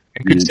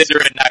 And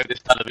considering now this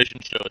television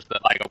show is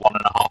at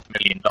 $1.5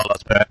 million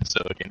per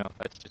episode,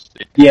 that's just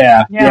it.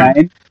 Yeah.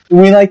 And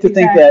we like to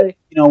think that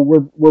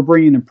we're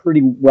bringing a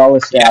pretty well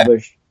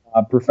established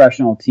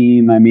professional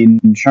team. I mean,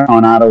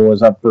 Sean Otto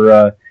was up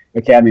for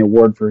Academy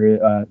Award for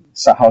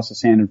House of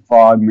Sand and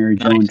Fog. Mary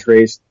Jo and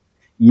Trace,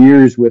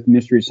 years with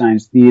Mystery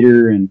Science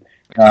Theater, and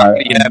I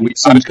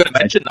was going to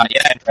mention that.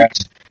 Yeah,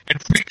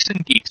 and Freaks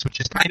and Geeks, which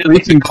is kind of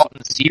the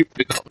forgotten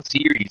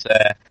series.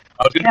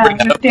 I was going to bring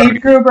that up. Dave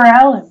Gruber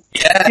Allen.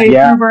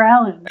 Gruber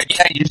Allen. And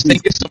you just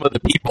think of some of the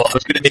people. I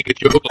was going to make a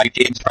joke like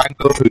James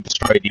Franco, who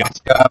destroyed the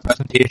Oscar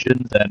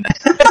presentations, and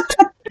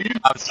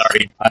I'm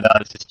sorry, I know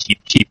it's just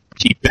cheap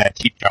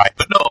cheap drive.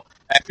 But no,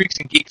 Freaks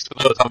and Geeks for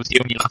those obviously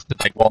only lasted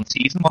like one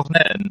season, wasn't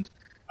it? And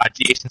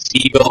Jason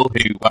Segel,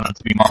 who went on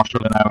to be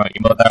Marshall and How I Met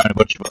Your Mother, and a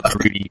bunch of other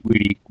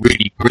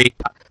really great,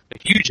 a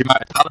huge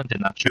amount of talent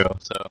in that show.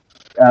 So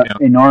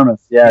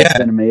enormous, it's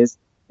been amazing.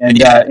 And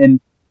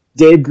and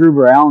Dave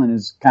Gruber Allen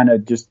has kind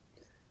of just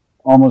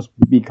almost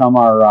become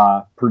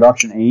our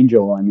production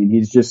angel. I mean,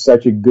 he's just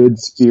such a good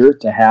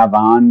spirit to have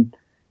on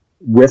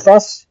with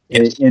us.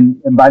 Yes.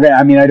 And by that,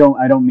 I mean, I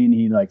don't mean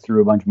he like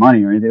threw a bunch of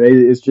money or anything.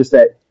 It's just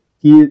that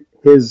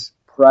his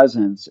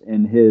presence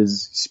and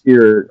his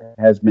spirit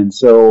has been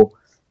so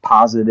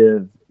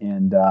positive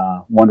and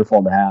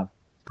wonderful to have.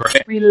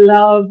 Great. We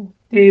love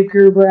Dave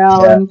Gruber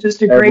Allen,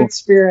 just a great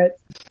spirit.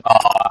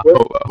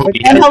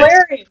 And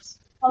hilarious.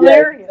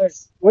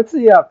 Hilarious. What's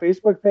the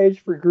Facebook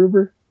page for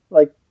Gruber?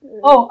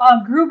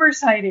 Gruber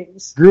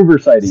Sightings. Gruber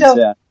Sightings,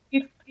 so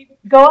if you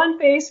go on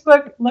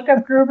Facebook, look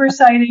up Gruber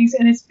Sightings,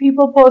 and it's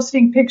people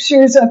posting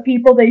pictures of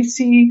people they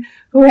see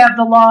who have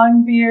the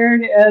long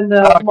beard and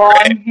the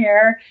long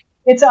hair.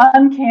 It's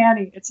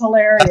uncanny. It's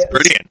hilarious. That's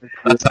brilliant.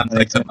 That sounds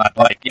like something I'd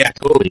like. Yeah,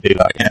 totally do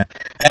that, yeah.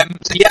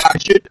 I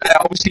should,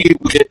 obviously,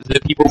 with the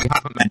people we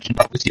haven't mentioned,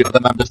 obviously, other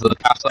members of the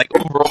cast, like,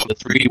 overall,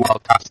 it's really well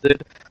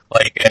casted.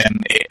 Like,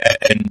 and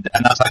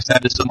as I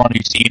said, as someone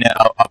who's seen it,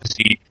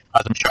 obviously,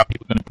 as I'm sure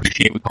people can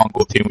appreciate, we can't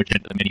go too much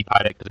into the mini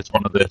pilot because it's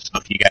one of the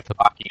stuff you get for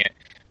backing it.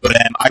 But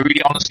I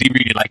honestly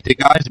really liked it,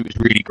 guys. It was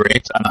really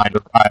great, and I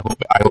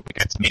hope it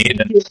gets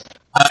made. And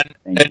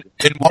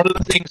one of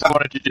the things I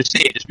wanted to just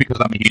say, just because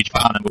I'm a huge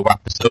fan, and we'll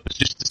wrap this up, is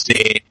just to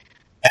say,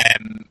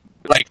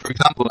 like for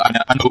example, I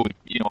know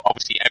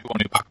obviously everyone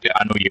who backed it,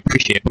 I know you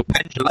appreciate it, but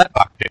Penn Jillette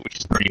backed it, which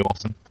is pretty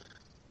awesome.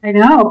 I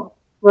know,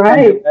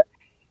 right?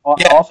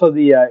 Also,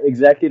 the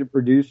executive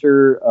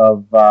producer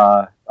of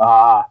God,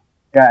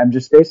 I'm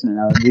just spacing it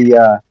now.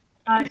 The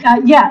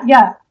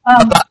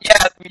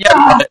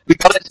we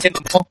got it in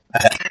the book.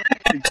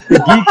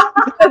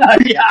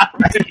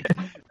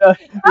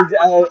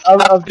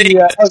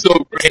 So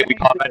great, we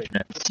can't mention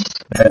it.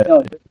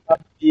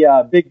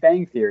 The Big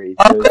Bang Theory.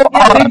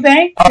 Big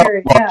Bang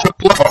Theory. Chuck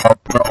Lorre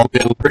or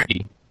Bill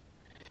Brady.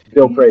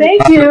 Bill Brady.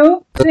 Thank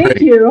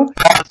you.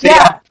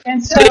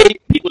 And so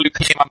people who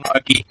claim I'm not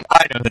a geek,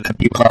 I know who them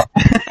people are.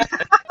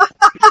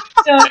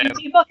 So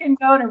people can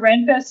go to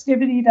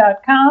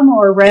renfestivity.com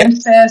or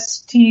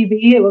Renfest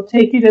TV. It will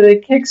take you to the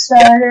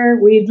Kickstarter.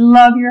 We'd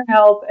love your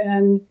help,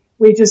 and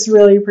we just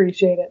really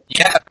appreciate it.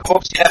 Yeah, of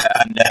course,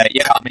 And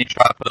I'll make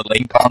sure I put a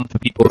link on for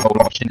people who are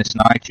watching this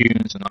on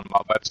iTunes and on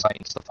my website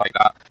and stuff like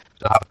that.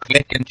 So have a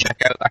click and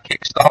check out that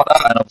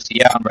Kickstarter. And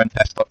obviously, on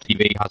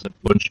Renfest.tv has a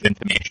bunch of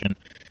information.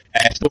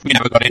 Stuff we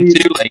never got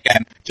into, like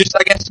just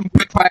I guess some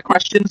quick fire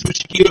questions. Was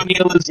Shaquille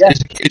O'Neal is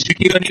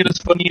Shaquille O'Neal as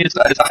funny as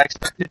I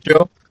expected,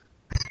 Joe?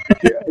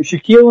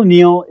 Shaquille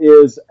O'Neal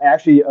is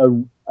actually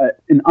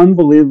an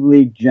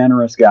unbelievably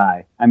generous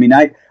guy. I mean,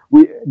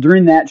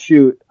 during that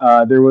shoot,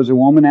 there was a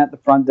woman at the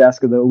front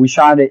desk we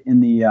shot it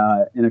in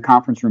a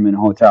conference room in a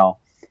hotel,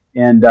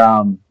 and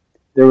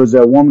there was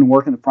a woman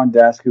working the front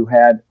desk who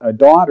had a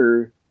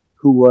daughter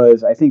who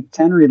was, I think,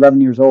 10 or 11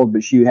 years old,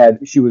 but she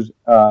was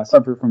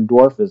suffered from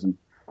dwarfism.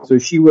 So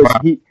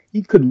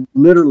he could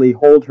literally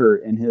hold her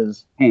in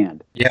his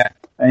hand. Yeah.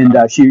 And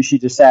she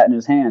just sat in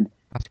his hand.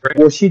 That's great.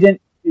 Well,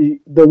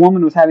 the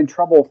woman was having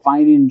trouble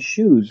finding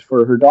shoes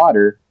for her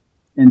daughter.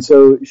 And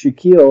so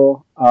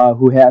Shaquille,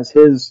 who has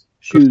his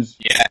shoes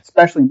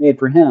specially made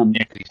for him,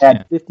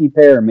 had 50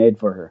 pair made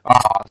for her. Oh,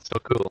 that's so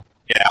cool.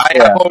 Yeah, I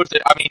just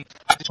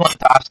wanted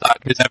to ask that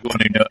because everyone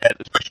who knows,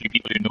 especially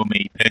people who know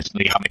me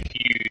personally, I'm a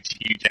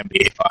huge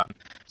NBA fan.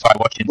 So I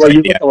watch Inside. Well,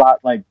 you look a lot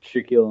like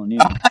Shaquille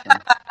O'Neal.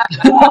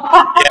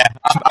 Yeah,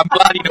 I'm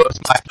glad you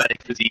noticed my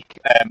athletic physique.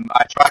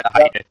 I try to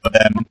hide it, but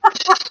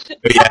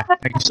yeah,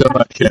 thank you so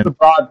much. It's a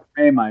broad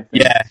frame, I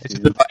think. Yeah, it's a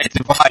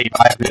vibe.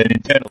 I have an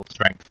internal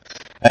strength.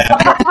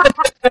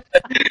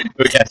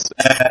 But yes,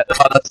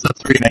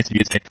 that's really nice of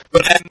you to say.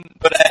 But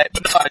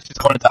no, I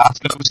just wanted to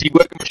ask. Obviously,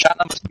 working with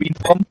Shatner must have been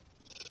fun.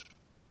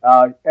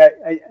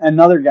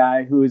 Another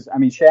guy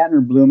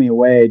Shatner blew me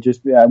away.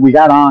 Just we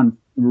got on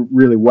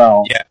really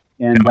well. Yeah.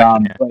 And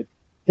but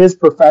his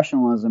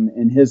professionalism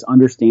and his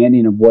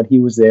understanding of what he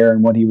was there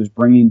and what he was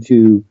bringing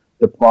to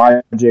the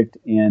project,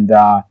 and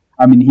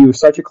he was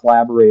such a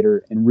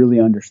collaborator and really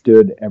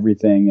understood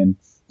everything, and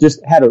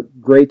just had a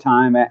great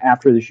time.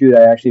 After the shoot,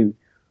 I actually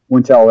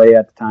went to LA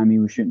at the time. He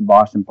was shooting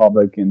Boston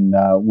Public, and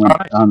went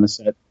on the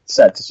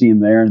set to see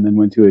him there, and then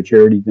went to a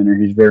charity dinner.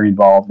 He's very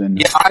involved in.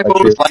 Yeah, I've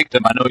always liked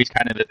him. I know he's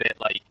kind of a bit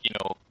like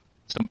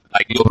some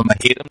like love him or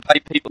hate him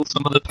type people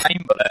some of the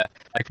time, but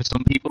like for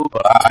some people.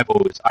 But I've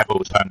always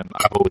found him.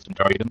 I've always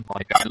enjoyed him.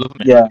 Like I love him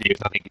in interviews.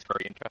 I think he's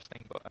very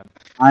interesting. But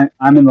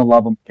I'm in the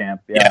love him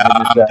camp. Yeah,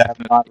 I just have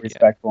a lot of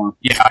respect for him.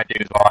 Yeah, I do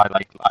as well. I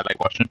like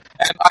watching.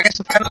 I guess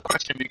the final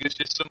question, because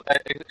just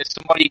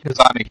somebody, because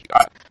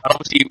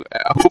obviously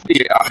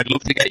hopefully I'd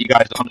love to get you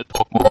guys on to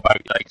talk more about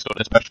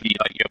especially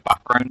like your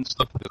background and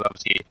stuff, because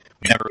obviously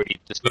we never really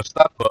discussed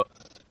that. But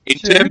in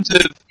terms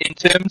of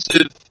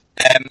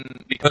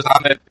because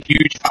I'm a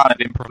huge fan of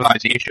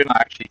improvisation, I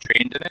actually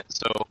trained in it,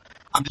 so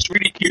I'm just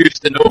really curious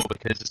to know,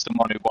 because as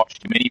someone who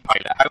watched your mini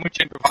pilot, how much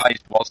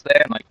improvised was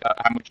there, and like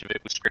how much of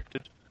it was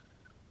scripted?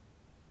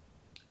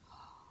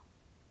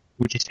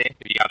 Would you say,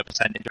 if you had a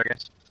percentage, I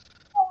guess?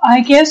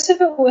 I guess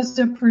if it was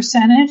a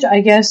percentage,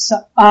 I guess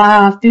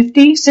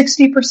 50,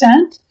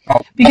 60%,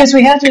 because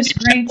we had this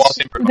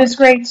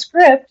great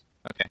script.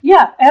 Okay.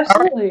 Yeah,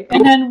 absolutely. Right, cool.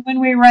 And then when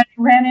we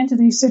ran into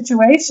these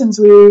situations,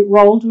 we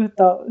rolled with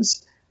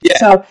those. Yeah.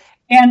 So,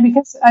 and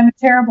because I'm a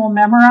terrible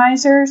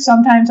memorizer,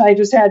 sometimes I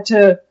just had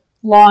to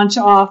launch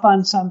off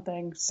on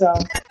something. So,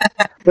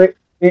 but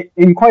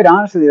and quite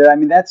honestly, I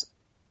mean that's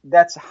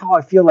how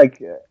I feel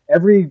like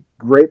every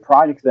great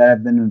project that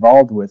I've been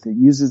involved with, it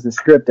uses the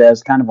script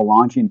as kind of a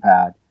launching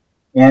pad.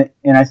 And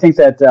I think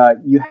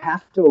that you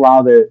have to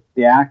allow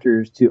the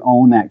actors to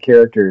own that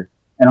character.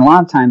 And a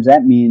lot of times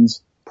that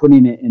means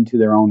putting it into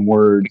their own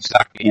words.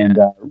 Exactly, and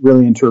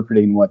really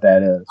interpreting what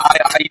that is. I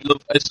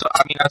love,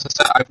 I mean, as I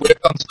said, I've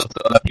worked on stuff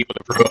that other people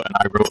have wrote, and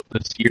I wrote the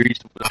series,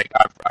 like,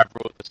 I've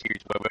wrote the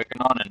series we're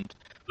working on, and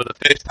for the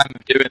first time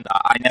of doing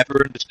that, I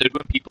never understood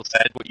when people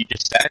said what you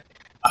just said,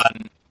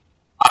 and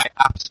I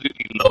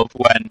absolutely love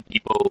when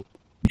people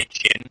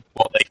pitch in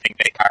what they think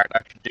their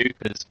character should do,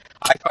 because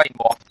I find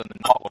more often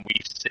than not when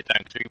we used to sit down,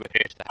 because we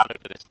rehearsed the hell out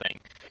of this thing,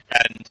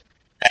 and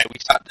we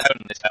sat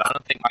down and they said, I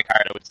don't think my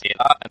character would say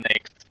that, and they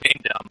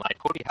explained it. I'm like,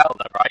 holy hell,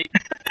 they're right.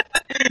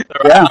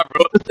 They're right. I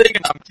wrote the thing,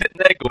 and I'm sitting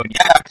there going,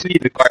 yeah, actually,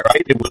 they're quite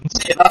right. They wouldn't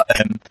say that.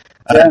 And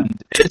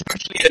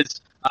especially as,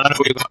 I don't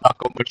know, we've not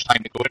got much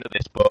time to go into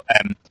this, but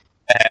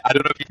I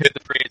don't know if you've heard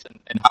the phrase,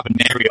 and having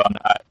Mary on,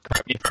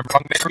 correct me if I'm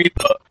wrong, Mary,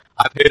 but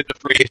I've heard the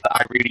phrase that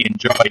I really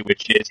enjoy,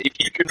 which is, if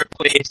you can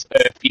replace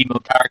a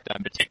female character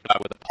in particular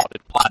with a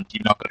potted plant,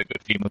 you've not got a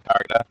good female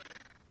character.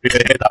 Have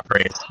you heard that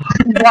phrase?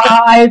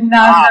 Wow, I've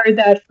not heard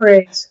that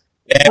phrase.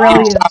 Yeah,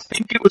 I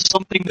think it was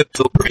something that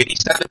Bill Brady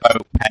said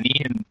about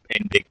Penny in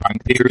Big Bang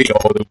Theory,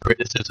 or the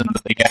criticism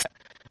that they get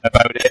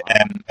about it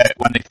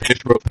when they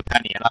first wrote for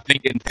Penny. And I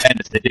think, in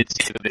fairness, they did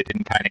say that they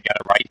didn't kind of get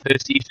it right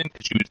first season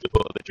because she was the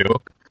butt of the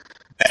joke.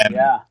 And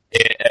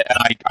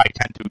I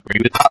tend to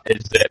agree with that.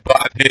 But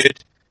I've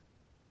heard,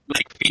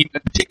 like,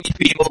 particularly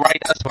female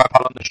writers who I've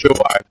had on the show,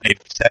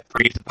 they've said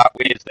phrases that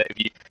way, is that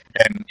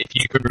if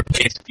you could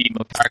replace a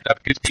female character,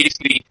 because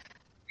basically,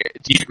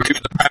 do you agree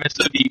with the premise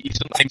of you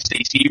sometimes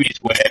see series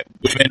where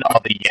women are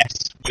the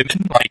yes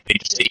women, like they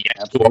just say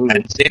yes to what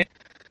men say?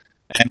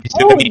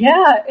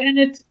 Yeah, and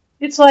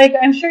it's like,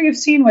 I'm sure you've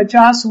seen what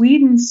Joss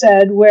Whedon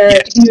said, where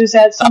he was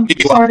at some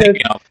sort of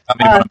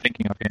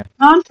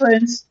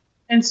conference,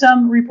 and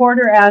some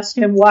reporter asked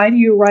him, why do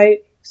you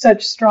write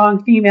such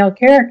strong female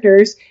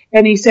characters?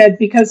 And he said,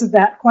 because of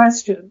that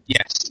question.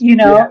 Yes. You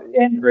know,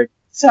 and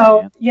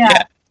so,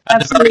 and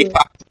absolutely.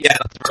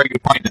 That's a very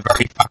good point. The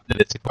very fact that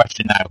it's a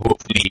question now,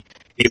 hopefully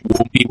it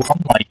won't be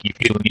one, like, you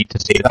feel the need to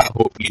say that.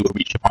 Hopefully we'll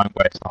reach a point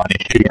where it's not an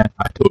issue. Yeah,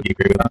 I totally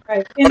agree with that.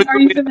 Right. And are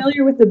you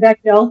familiar with the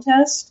Bechdel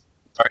test?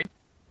 Sorry?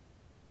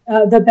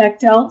 The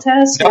Bechdel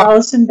test, no.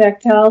 Alison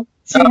Bechdel.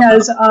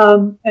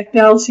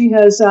 She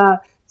has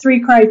 3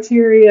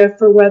 criteria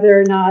for whether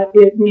or not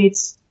it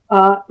meets,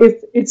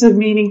 if it's a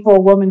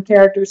meaningful woman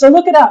character. So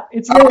look it up.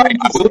 It's really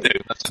interesting. I will do.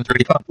 That sounds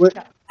really fun.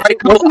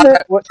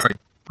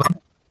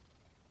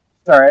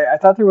 Sorry, I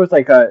thought there was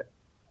like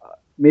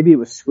maybe it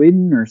was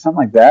Sweden or something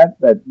like that.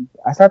 That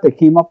I thought they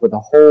came up with a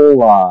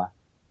whole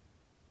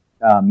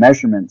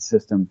measurement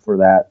system for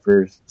that,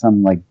 for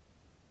some, like.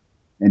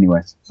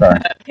 Anyways, sorry.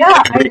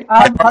 Yeah,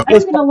 I'm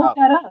going to look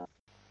that up.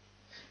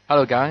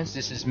 Hello guys,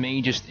 this is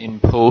me just in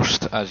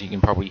post. As you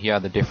can probably hear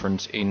the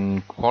difference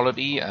in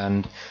quality,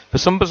 and for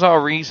some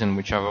bizarre reason,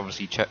 which I've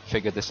obviously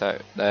figured this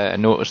out,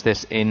 noticed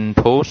this in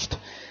post,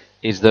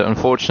 is that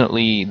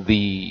unfortunately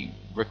the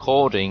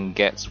recording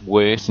gets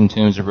worse in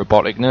terms of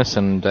roboticness,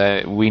 and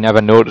we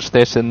never noticed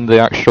this in the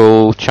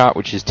actual chat,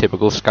 which is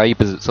typical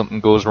Skype, is that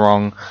something goes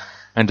wrong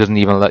and doesn't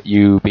even let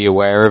you be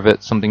aware of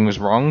it, something was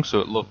wrong, so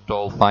it looked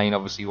all fine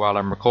obviously while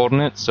I'm recording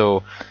it,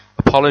 so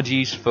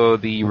apologies for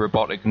the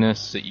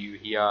roboticness that you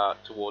hear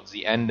towards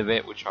the end of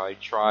it, which I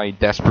tried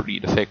desperately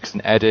to fix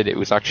and edit. It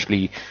was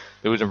actually,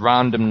 there was a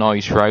random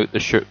noise throughout the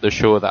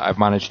show that I've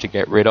managed to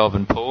get rid of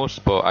in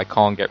post, but I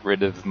can't get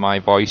rid of my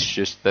voice,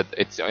 just that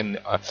it's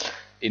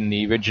in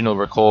the original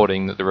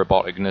recording that the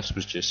roboticness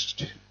was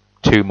just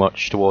too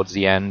much towards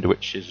the end,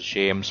 which is a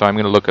shame. So I'm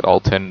going to look at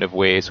alternative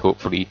ways,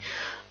 hopefully,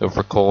 of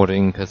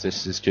recording, because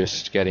this is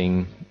just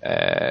getting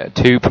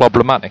too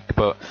problematic.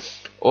 But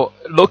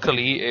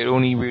luckily, it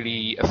only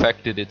really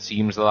affected, it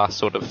seems, the last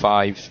sort of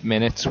 5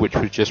 minutes, which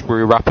was just, we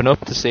were wrapping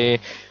up to say,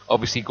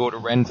 obviously go to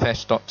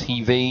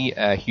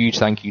renfest.tv. Huge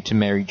thank you to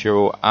Mary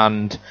Jo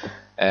and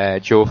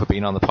Joe for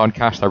being on the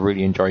podcast. I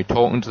really enjoyed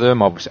talking to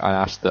them. Obviously,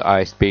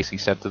 I basically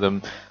said to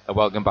them,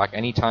 welcome back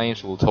anytime,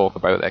 so we'll talk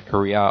about their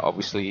career,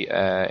 obviously,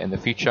 in the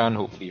future, and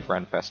hopefully if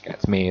Renfest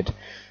gets made,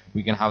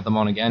 we can have them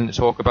on again to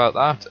talk about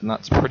that, and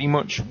that's pretty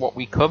much what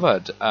we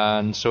covered.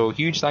 And so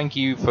huge thank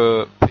you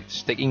for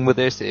sticking with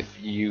this. If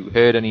you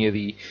heard any of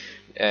the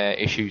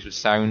issues with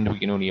sound. I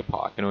can only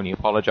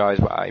apologise,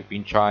 but I've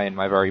been trying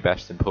my very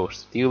best in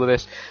post to deal with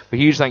this. But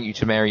huge thank you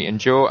to Mary and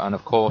Joe, and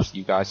of course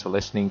you guys for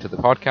listening to the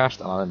podcast.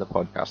 And I'll end the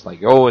podcast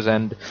like you always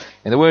end,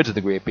 in the words of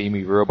the great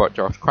B-Movie Robot,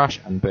 Josh, Crash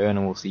and Burn,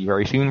 and we'll see you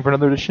very soon for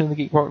another edition of the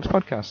Geek Apocalypse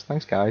podcast.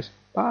 Thanks guys.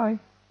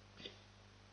 Bye.